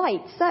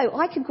 right, so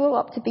I could grow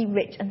up to be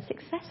rich and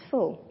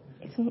successful.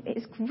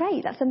 It's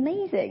great. That's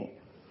amazing.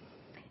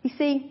 You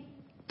see,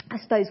 I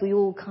suppose we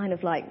all kind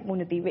of like want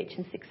to be rich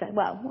and successful.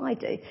 Well, I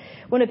do.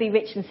 Want to be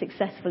rich and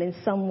successful in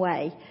some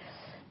way.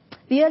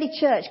 The early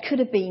church could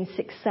have been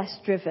success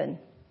driven.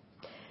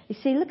 You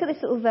see, look at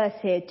this little verse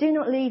here. Do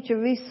not leave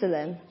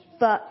Jerusalem,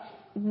 but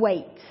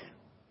wait.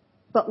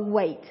 But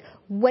wait.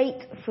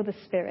 Wait for the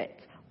Spirit.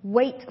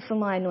 Wait for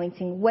my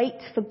anointing. Wait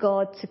for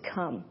God to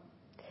come.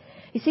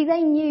 You see,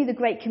 they knew the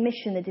Great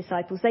Commission, the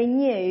disciples. They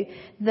knew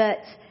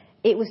that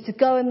it was to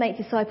go and make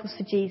disciples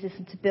for Jesus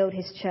and to build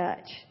his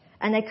church.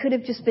 And they could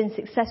have just been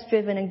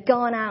success-driven and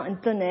gone out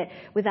and done it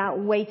without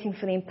waiting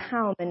for the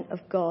empowerment of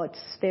God's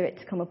Spirit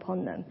to come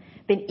upon them.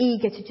 Been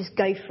eager to just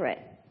go for it.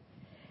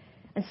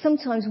 And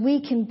sometimes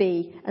we can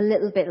be a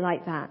little bit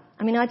like that.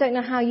 I mean, I don't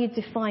know how you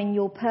define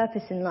your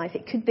purpose in life.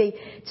 It could be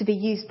to be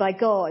used by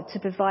God, to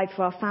provide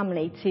for our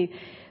family, to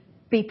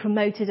be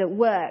promoted at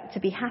work, to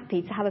be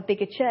happy, to have a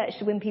bigger church,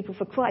 to win people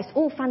for Christ.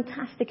 All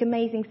fantastic,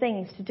 amazing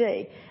things to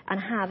do and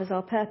have as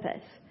our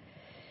purpose.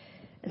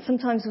 And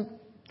sometimes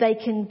they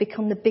can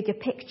become the bigger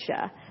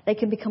picture. They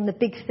can become the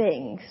big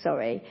thing,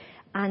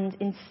 and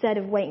instead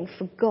of waiting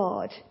for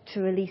God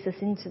to release us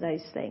into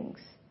those things.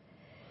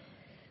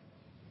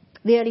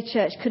 The early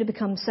church could have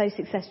become so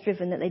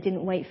success-driven that they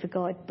didn't wait for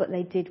God, but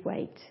they did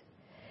wait.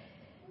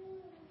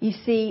 You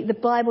see, the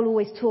Bible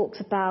always talks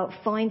about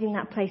finding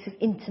that place of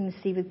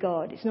intimacy with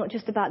God. It's not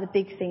just about the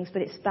big things,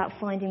 but it's about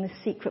finding the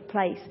secret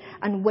place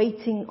and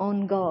waiting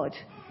on God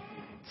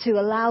to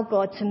allow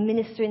God to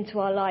minister into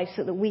our lives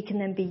so that we can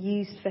then be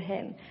used for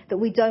him. That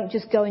we don't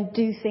just go and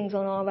do things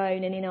on our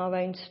own and in our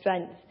own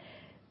strength,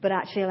 but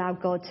actually allow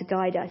God to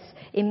guide us.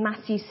 In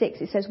Matthew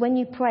 6, it says, when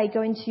you pray,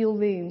 go into your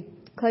room,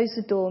 close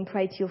the door and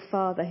pray to your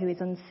Father who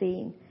is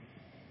unseen.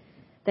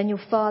 Then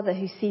your Father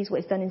who sees what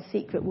is done in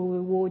secret will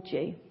reward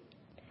you.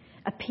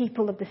 A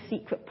people of the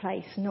secret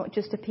place, not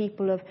just a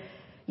people of,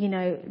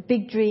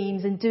 big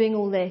dreams and doing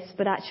all this,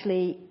 but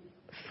actually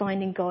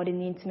finding God in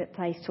the intimate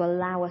place to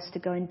allow us to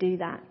go and do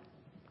that.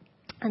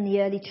 And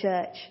the early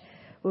church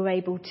were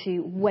able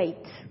to wait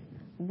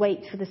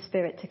for the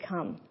Spirit to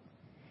come.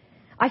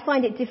 I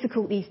find it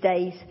difficult these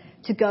days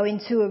to go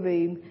into a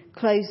room,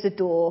 close the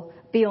door,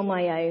 be on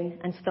my own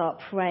and start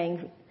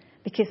praying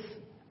because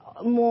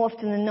more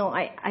often than not,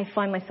 I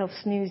find myself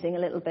snoozing a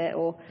little bit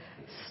or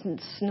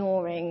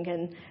snoring,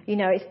 and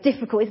it's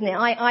difficult, isn't it?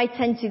 I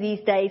tend to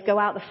these days go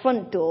out the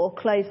front door,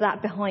 close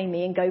that behind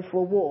me, and go for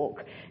a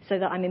walk so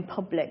that I'm in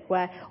public,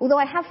 where although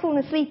I have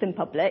fallen asleep in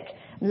public,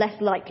 I'm less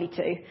likely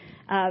to,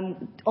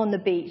 on the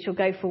beach or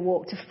go for a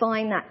walk, to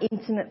find that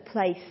intimate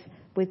place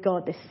with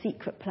God, this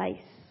secret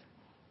place,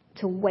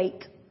 to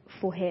wait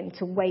for him,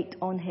 to wait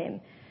on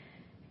him,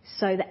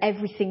 so that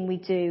everything we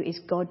do is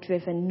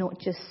God-driven, not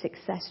just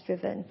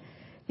success-driven.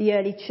 The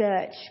early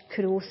church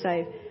could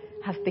also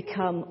have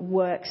become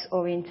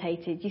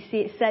works-orientated. You see,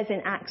 it says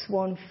in Acts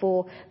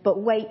 1:4, "But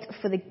wait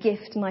for the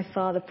gift my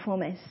Father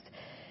promised."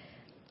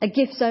 A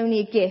gift's only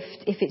a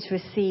gift if it's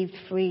received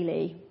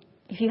freely.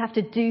 If you have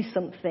to do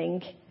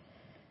something,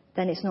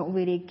 then it's not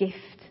really a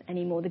gift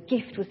anymore. The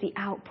gift was the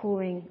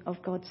outpouring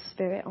of God's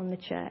Spirit on the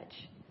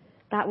church.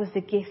 That was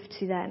the gift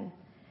to them.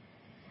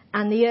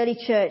 And the early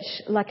church,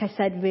 like I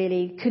said,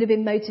 really could have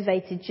been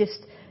motivated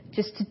just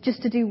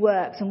to do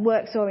works and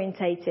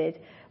works-orientated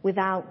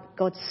without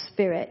God's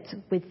Spirit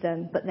with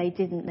them. But they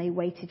didn't. They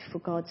waited for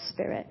God's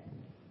Spirit.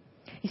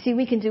 You see,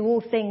 we can do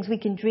all things. We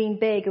can dream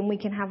big and we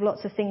can have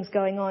lots of things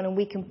going on and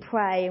we can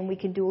pray and we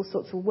can do all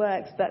sorts of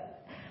works.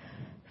 But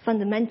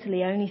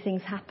fundamentally, only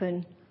things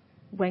happen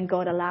when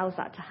God allows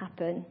that to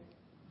happen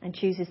and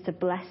chooses to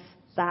bless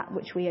that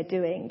which we are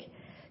doing,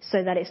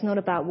 so that it's not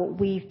about what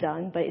we've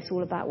done, but it's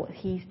all about what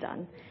he's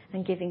done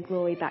and giving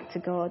glory back to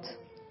God.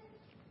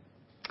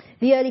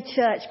 The early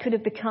church could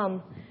have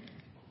become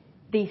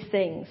these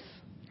things.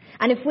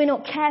 And if we're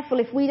not careful,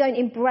 if we don't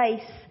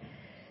embrace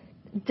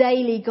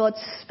daily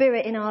God's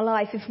Spirit in our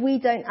life, if we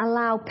don't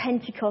allow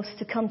Pentecost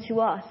to come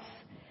to us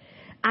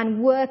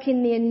and work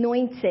in the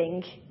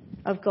anointing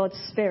of God's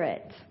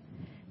Spirit,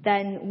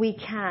 then we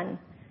can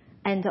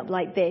end up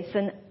like this.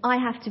 And I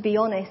have to be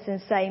honest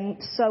and say,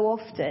 so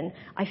often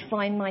I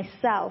find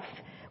myself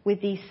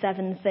with these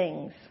 7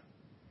 things.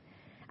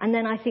 And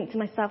then I think to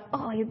myself,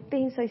 oh, you're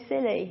being so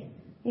silly.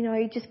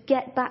 Just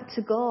get back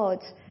to God.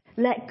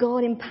 Let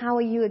God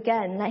empower you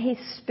again. Let his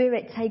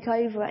Spirit take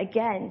over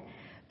again.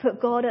 Put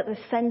God at the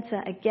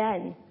center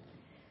again,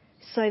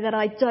 so that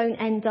I don't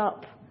end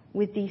up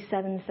with these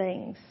 7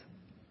 things.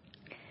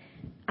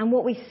 And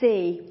what we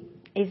see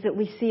is that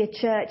we see a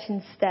church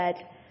instead,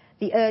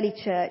 the early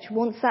church,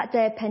 once that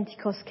day of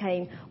Pentecost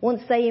came,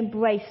 once they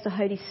embraced the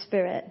Holy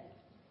Spirit,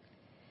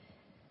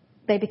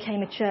 they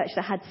became a church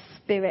that had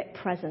Spirit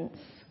presence.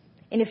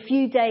 In a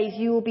few days,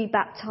 you will be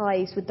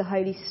baptized with the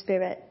Holy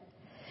Spirit.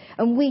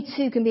 And we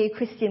too can be a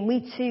Christian.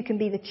 We too can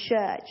be the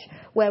church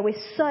where we're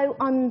so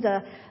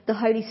under the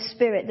Holy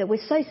Spirit that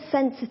we're so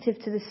sensitive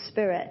to the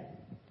Spirit.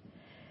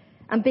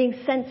 And being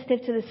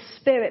sensitive to the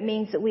Spirit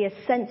means that we are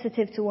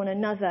sensitive to one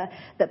another,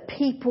 that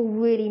people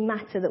really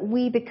matter, that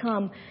we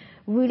become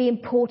really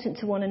important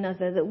to one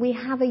another, that we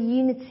have a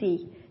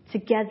unity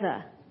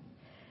together.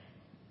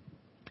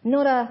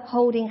 Not a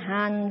holding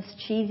hands,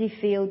 cheesy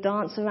feel,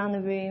 dance around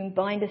the room,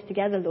 bind us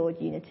together, Lord,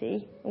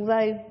 unity,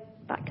 although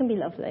that can be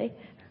lovely.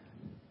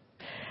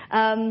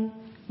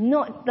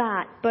 Not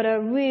that, but a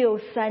real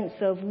sense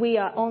of we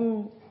are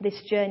on this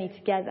journey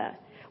together.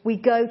 We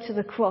go to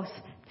the cross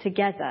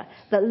together,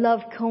 that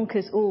love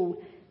conquers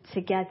all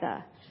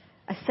together.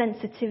 A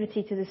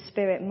sensitivity to the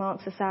Spirit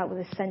marks us out with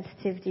a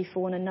sensitivity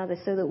for one another,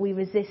 so that we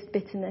resist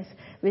bitterness,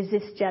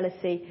 resist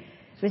jealousy,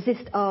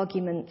 resist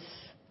arguments,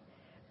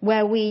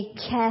 where we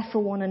care for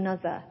one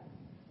another.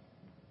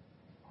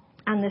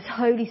 And this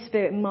Holy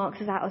Spirit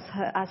marks us out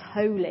as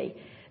holy,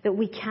 that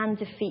we can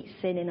defeat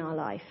sin in our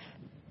life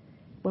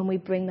when we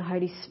bring the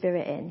Holy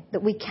Spirit in,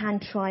 that we can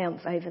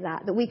triumph over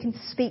that we can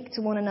speak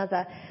to one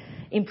another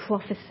in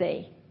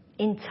prophecy,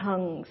 in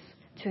tongues,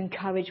 to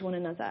encourage one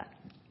another.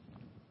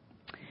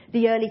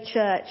 The early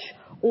church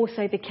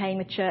also became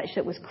a church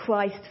that was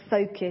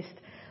Christ-focused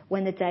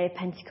when the day of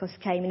Pentecost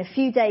came. In a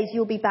few days,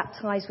 you'll be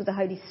baptized with the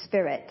Holy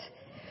Spirit.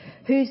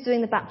 Who's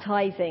doing the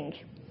baptizing?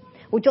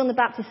 Well, John the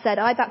Baptist said,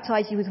 I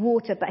baptize you with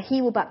water, but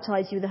he will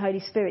baptize you with the Holy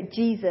Spirit.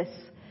 Jesus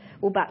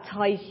will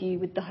baptize you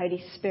with the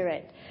Holy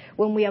Spirit.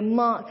 When we are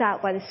marked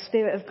out by the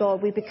Spirit of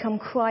God, we become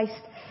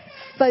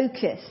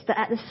Christ-focused, that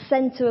at the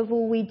center of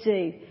all we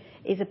do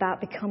is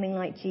about becoming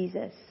like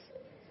Jesus,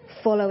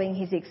 following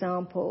his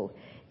example,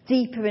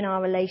 deeper in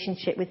our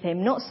relationship with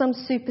him. Not some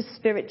super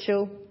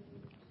spiritual,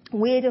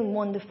 weird and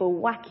wonderful,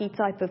 wacky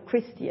type of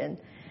Christian.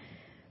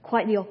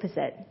 Quite the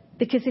opposite.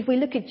 Because if we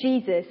look at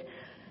Jesus,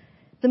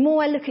 the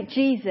more I look at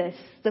Jesus,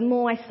 the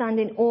more I stand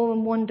in awe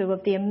and wonder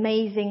of the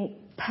amazing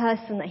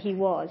person that he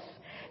was.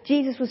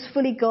 Jesus was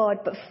fully God,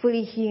 but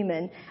fully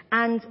human.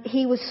 And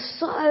he was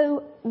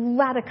so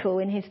radical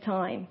in his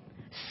time.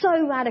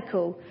 So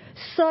radical.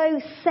 So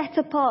set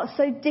apart,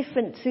 so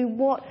different to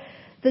what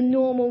the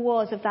normal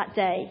was of that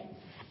day.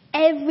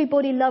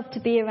 Everybody loved to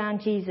be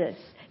around Jesus.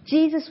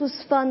 Jesus was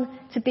fun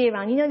to be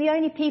around. The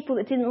only people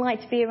that didn't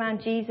like to be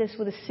around Jesus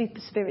were the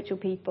super spiritual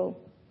people.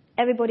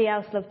 Everybody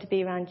else loved to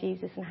be around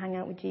Jesus and hang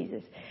out with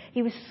Jesus.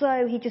 He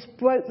just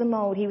broke the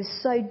mold. He was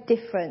so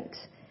different.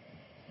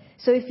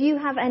 So if you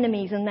have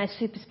enemies and they're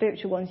super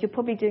spiritual ones, you're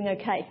probably doing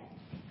okay.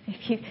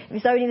 if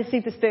it's only the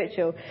super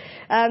spiritual.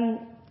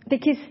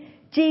 Because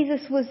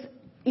Jesus was,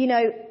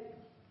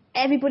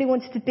 everybody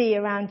wanted to be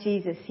around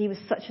Jesus. He was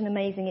such an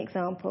amazing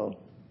example.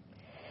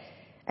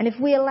 And if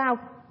we allow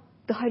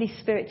the Holy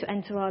Spirit to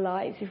enter our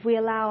lives, if we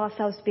allow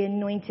ourselves to be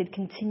anointed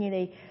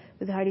continually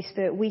with the Holy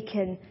Spirit, we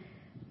can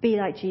be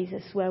like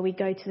Jesus, where we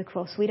go to the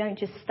cross. We don't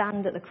just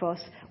stand at the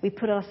cross. We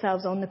put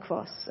ourselves on the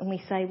cross and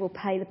we say, we'll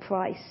pay the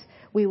price.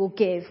 We will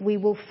give. We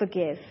will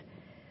forgive.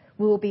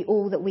 We will be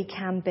all that we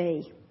can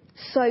be.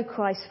 So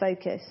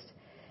Christ-focused.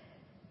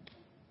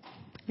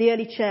 The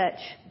early church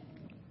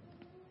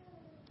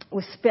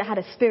had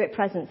a spirit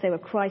presence. They were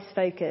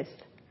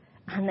Christ-focused.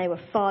 And they were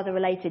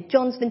Father-related.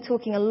 John's been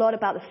talking a lot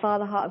about the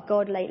Father heart of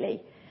God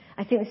lately.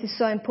 I think this is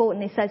so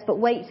important. He says, but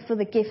wait for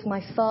the gift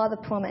my Father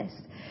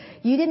promised.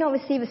 You did not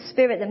receive a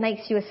spirit that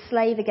makes you a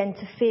slave again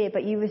to fear,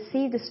 but you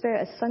received a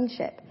spirit of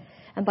sonship.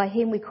 And by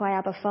him we cry,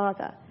 Abba,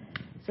 Father.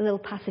 It's a little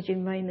passage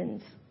in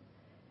Romans.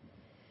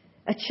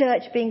 A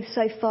church being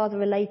so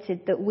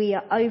Father-related that we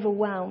are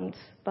overwhelmed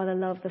by the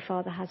love the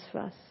Father has for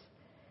us.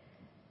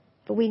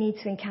 But we need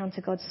to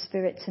encounter God's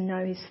Spirit to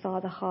know his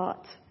Father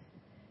heart.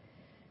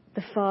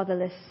 The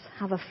fatherless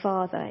have a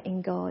Father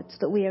in God,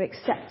 that we are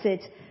accepted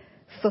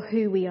for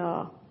who we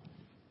are.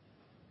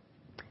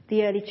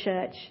 The early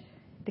church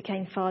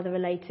became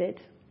Father-related,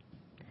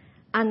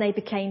 and they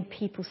became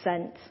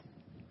people-sent.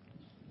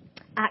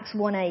 Acts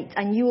 1:8,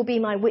 and you will be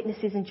my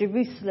witnesses in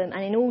Jerusalem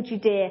and in all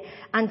Judea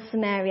and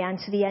Samaria and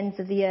to the ends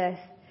of the earth.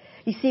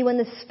 You see, when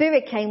the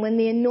Spirit came, when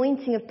the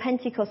anointing of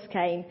Pentecost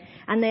came,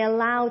 and they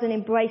allowed and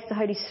embraced the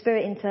Holy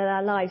Spirit into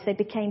their lives, they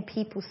became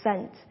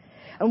people-sent.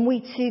 And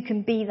we too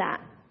can be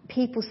that.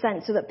 People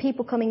sent, so that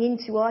people coming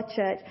into our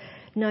church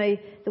know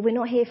that we're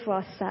not here for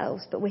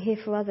ourselves, but we're here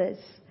for others.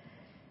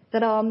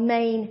 That our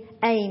main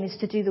aim is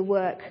to do the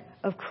work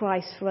of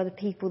Christ for other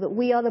people. That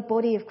we are the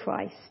body of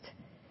Christ,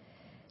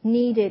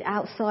 needed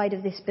outside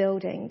of this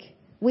building.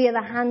 We are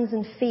the hands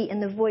and feet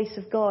and the voice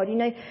of God.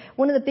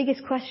 One of the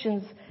biggest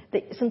questions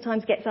that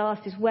sometimes gets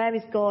asked is, where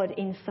is God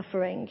in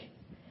suffering?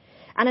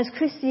 And as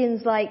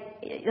Christians,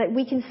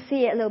 we can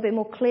see it a little bit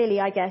more clearly,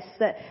 I guess,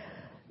 that,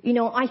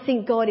 I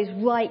think God is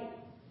right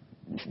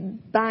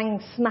bang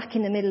smack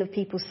in the middle of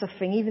people's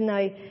suffering, even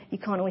though you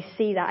can't always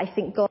see that. I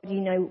think God,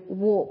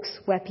 walks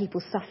where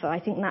people suffer. I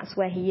think that's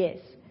where he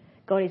is.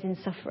 God is in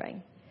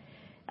suffering.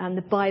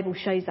 The Bible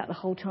shows that the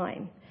whole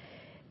time.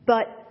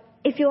 But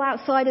if you're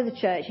outside of the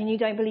church and you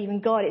don't believe in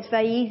God, it's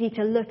very easy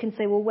to look and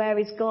say, well, where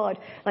is God?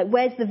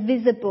 Where's the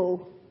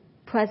visible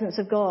presence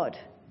of God?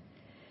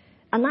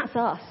 And that's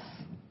us.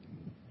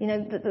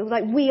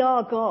 We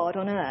are God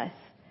on earth.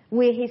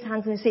 We're his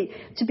hands and his feet.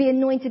 To be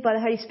anointed by the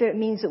Holy Spirit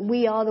means that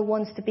we are the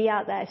ones to be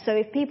out there. So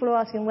if people are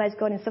asking, where's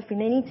God in suffering,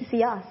 they need to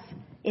see us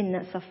in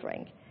that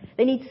suffering.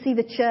 They need to see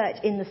the church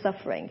in the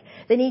suffering.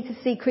 They need to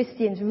see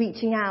Christians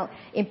reaching out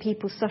in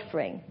people's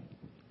suffering.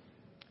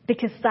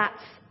 Because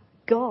that's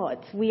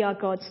God. We are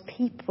God's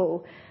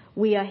people.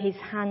 We are his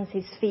hands,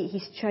 his feet.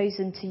 He's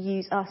chosen to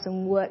use us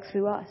and work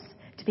through us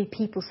to be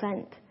people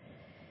sent.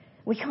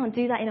 We can't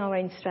do that in our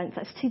own strength.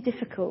 That's too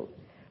difficult.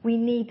 We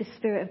need the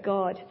Spirit of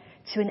God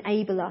to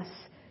enable us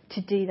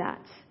to do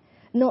that.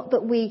 Not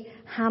that we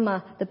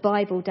hammer the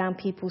Bible down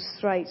people's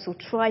throats or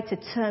try to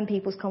turn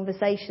people's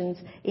conversations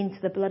into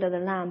the blood of the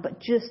Lamb,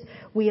 but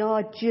we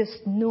are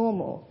just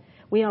normal.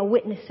 We are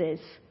witnesses.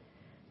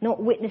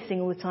 Not witnessing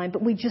all the time,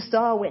 but we just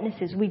are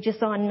witnesses. We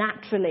just are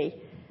naturally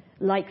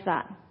like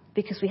that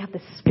because we have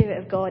the Spirit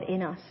of God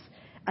in us,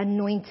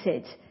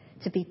 anointed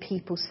to be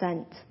people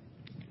sent.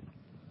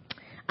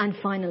 And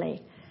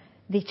finally,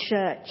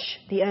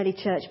 the early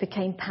church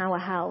became power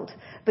held.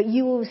 But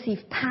you will receive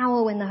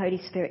power when the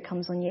Holy Spirit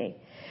comes on you.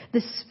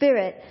 The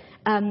Spirit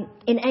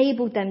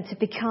enabled them to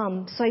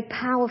become so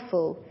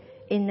powerful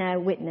in their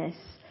witness.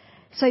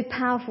 So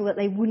powerful that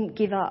they wouldn't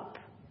give up.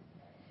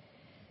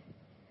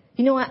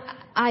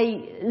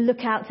 I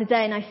look out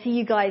today and I see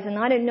you guys, and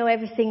I don't know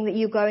everything that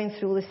you're going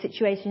through, all the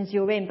situations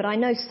you're in, but I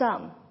know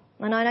some.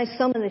 And I know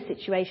some of the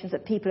situations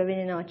that people are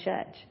in our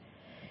church.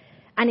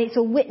 And it's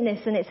a witness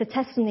and it's a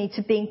testimony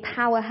to being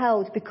power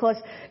held because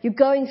you're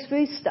going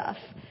through stuff,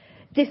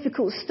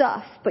 difficult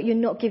stuff, but you're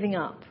not giving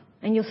up.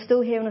 And you're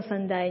still here on a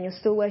Sunday and you're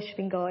still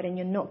worshipping God and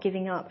you're not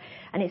giving up.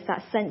 And it's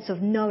that sense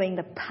of knowing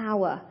the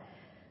power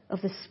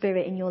of the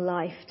Spirit in your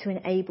life to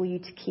enable you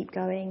to keep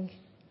going.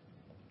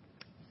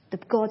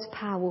 That God's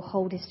power will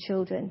hold his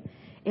children.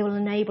 It will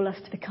enable us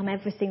to become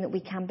everything that we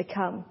can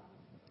become.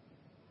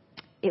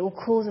 It will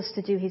cause us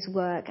to do his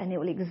work and it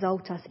will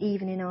exalt us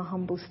even in our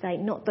humble state.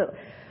 Not that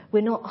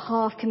we're not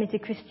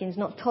half-committed Christians,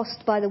 not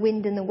tossed by the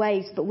wind and the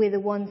waves, but we're the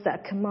ones that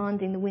are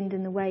commanding the wind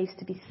and the waves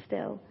to be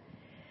still.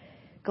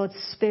 God's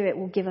Spirit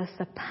will give us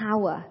the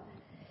power.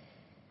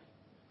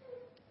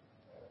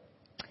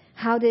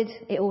 How did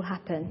it all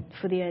happen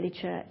for the early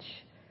church?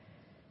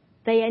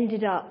 They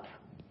ended up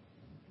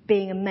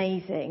being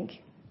amazing.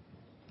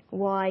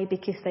 Why?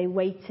 Because they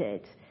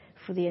waited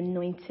for the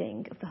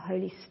anointing of the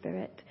Holy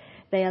Spirit.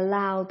 They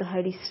allowed the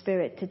Holy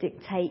Spirit to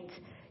dictate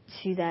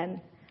to them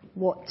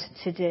what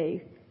to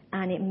do.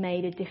 And it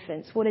made a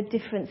difference. What a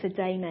difference a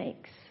day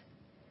makes.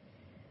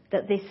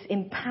 that this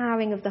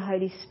empowering of the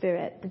Holy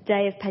Spirit, the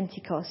day of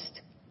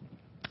Pentecost,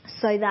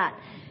 so that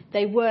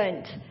they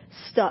weren't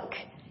stuck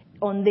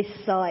on this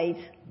side.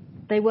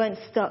 They weren't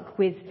stuck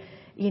with,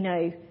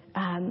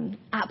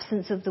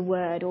 absence of the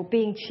word, or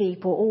being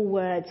cheap, or all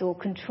words, or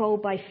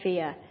controlled by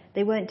fear.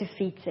 They weren't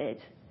defeated.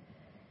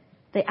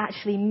 They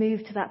actually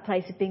moved to that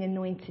place of being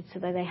anointed so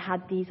that they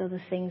had these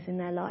other things in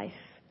their life.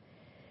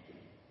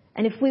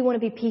 And if we want to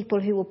be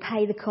people who will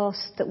pay the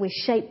cost, that we're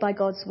shaped by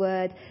God's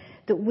word,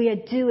 that we are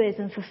doers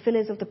and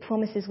fulfillers of the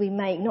promises we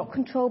make, not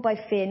controlled by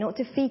fear, not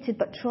defeated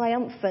but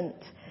triumphant,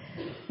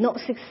 not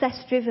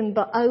success-driven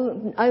but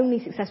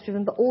only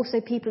success-driven, but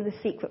also people of the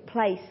secret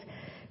place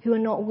who are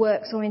not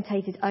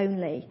works-orientated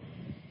only.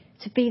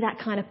 To be that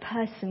kind of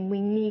person,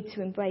 we need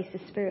to embrace the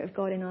Spirit of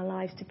God in our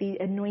lives, to be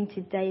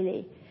anointed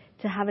daily,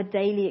 to have a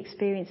daily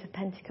experience of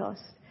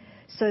Pentecost,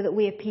 so that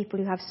we are people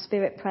who have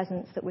Spirit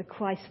presence, that we're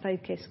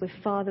Christ-focused, we're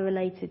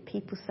Father-related,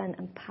 people-sent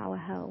and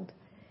power-held.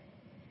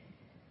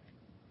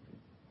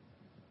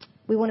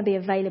 We want to be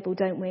available,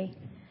 don't we?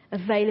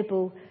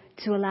 Available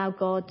to allow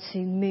God to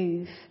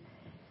move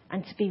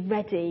and to be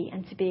ready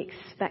and to be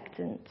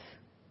expectant.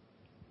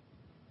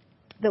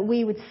 That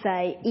we would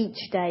say each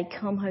day,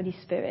 come Holy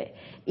Spirit.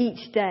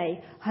 Each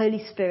day,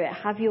 Holy Spirit,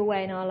 have your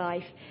way in our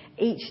life.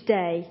 Each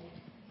day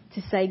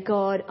to say,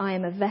 God, I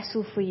am a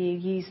vessel for you.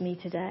 Use me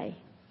today.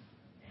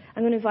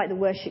 I'm going to invite the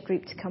worship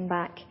group to come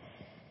back.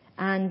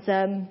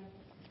 And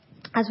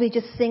as we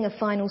just sing a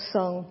final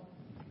song,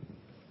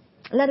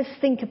 let us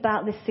think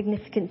about this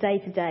significant day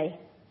today,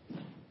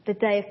 the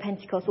day of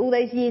Pentecost. All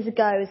those years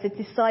ago, as the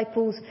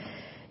disciples,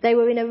 they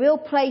were in a real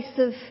place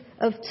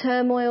of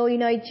turmoil.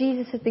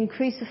 Jesus had been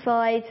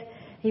crucified.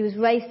 He was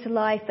raised to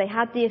life. They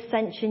had the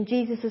ascension.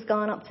 Jesus has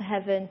gone up to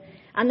heaven.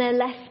 And they're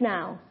left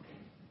now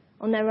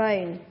on their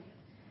own,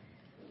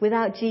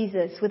 without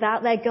Jesus,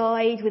 without their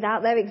guide,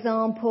 without their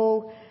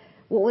example.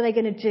 What were they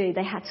going to do?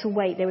 They had to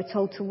wait. They were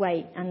told to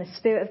wait. And the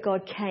Spirit of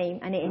God came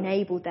and it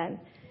enabled them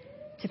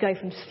to go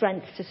from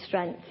strength to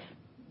strength.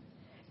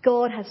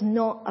 God has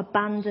not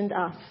abandoned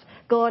us.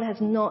 God has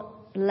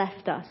not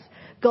left us.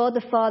 God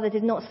the Father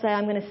did not say,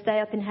 I'm going to stay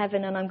up in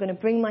heaven and I'm going to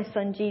bring my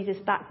son Jesus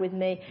back with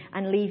me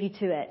and leave you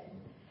to it.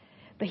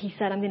 But he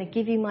said, I'm going to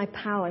give you my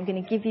power. I'm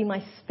going to give you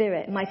my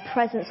Spirit, my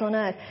presence on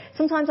earth.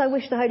 Sometimes I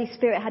wish the Holy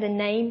Spirit had a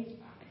name,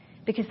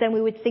 because then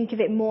we would think of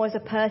it more as a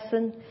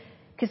person.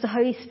 Because the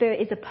Holy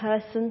Spirit is a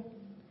person.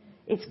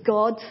 It's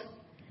God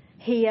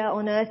here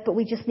on earth, but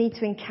we just need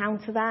to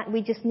encounter that.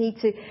 We just need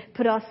to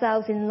put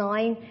ourselves in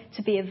line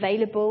to be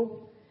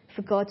available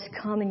for God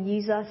to come and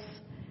use us,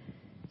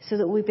 so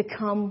that we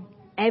become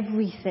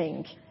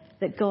everything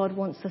that God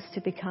wants us to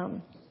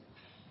become.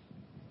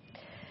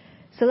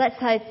 So let's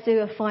do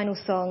a final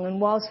song, and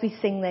whilst we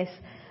sing this,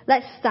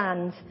 let's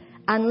stand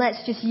and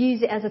let's just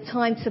use it as a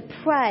time to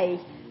pray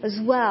as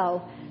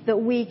well, that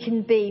we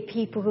can be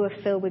people who are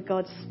filled with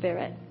God's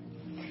Spirit.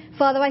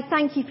 Father, I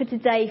thank you for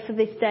today, for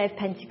this day of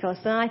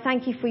Pentecost, and I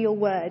thank you for your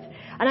word.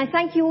 And I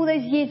thank you all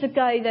those years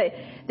ago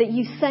that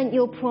you sent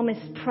your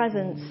promised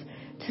presence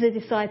to the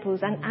disciples,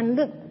 and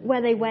look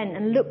where they went,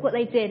 and look what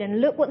they did, and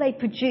look what they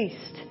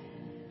produced.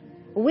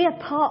 We are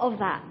part of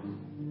that.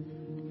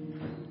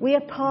 We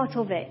are part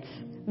of it.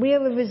 We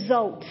are a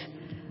result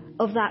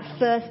of that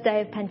first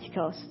day of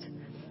Pentecost.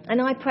 And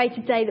I pray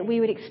today that we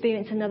would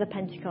experience another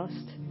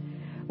Pentecost.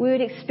 We would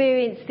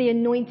experience the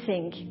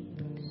anointing,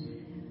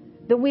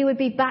 that we would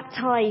be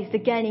baptized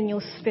again in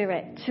your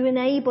Spirit to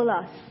enable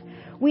us.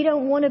 We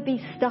don't want to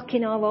be stuck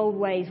in our old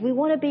ways. We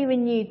want to be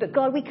renewed. But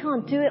God, we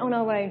can't do it on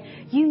our own.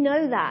 You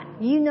know that.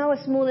 You know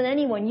us more than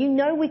anyone. You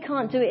know we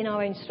can't do it in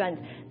our own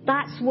strength.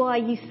 That's why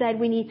you said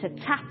we need to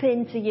tap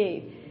into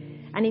you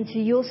and into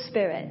your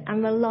Spirit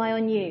and rely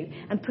on you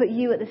and put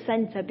you at the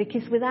center.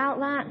 Because without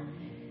that,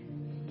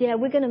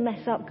 we're going to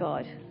mess up,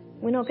 God.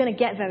 We're not going to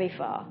get very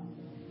far.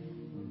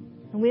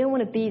 And we don't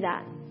want to be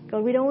that.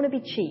 God, we don't want to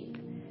be cheap.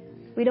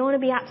 We don't want to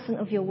be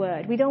absent of your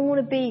word. We don't want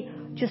to be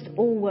just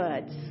all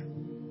words.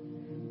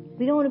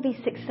 We don't want to be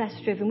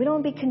success-driven. We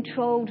don't want to be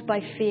controlled by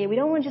fear. We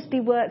don't want to just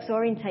be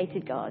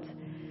works-orientated, God.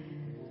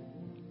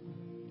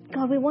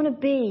 God, we want to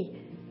be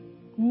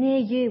near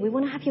you. We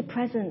want to have your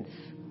presence.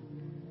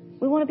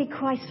 We want to be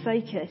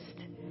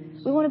Christ-focused.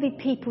 We want to be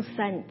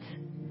people-sent.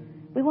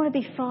 We want to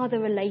be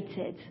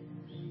Father-related.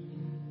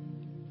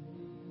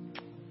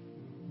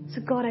 So,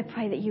 God, I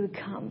pray that you would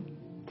come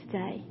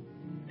today.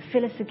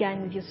 Fill us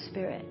again with your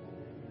Spirit.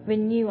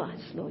 Renew us,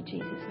 Lord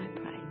Jesus, I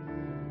pray.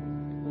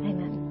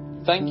 Amen.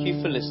 Thank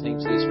you for listening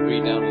to this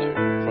free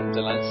download from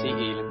Delancey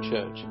Elim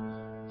Church.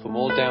 For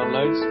more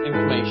downloads,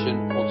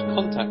 information, or to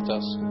contact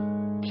us,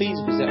 please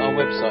visit our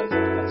website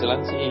at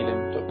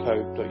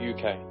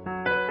delanceyelim.co.uk.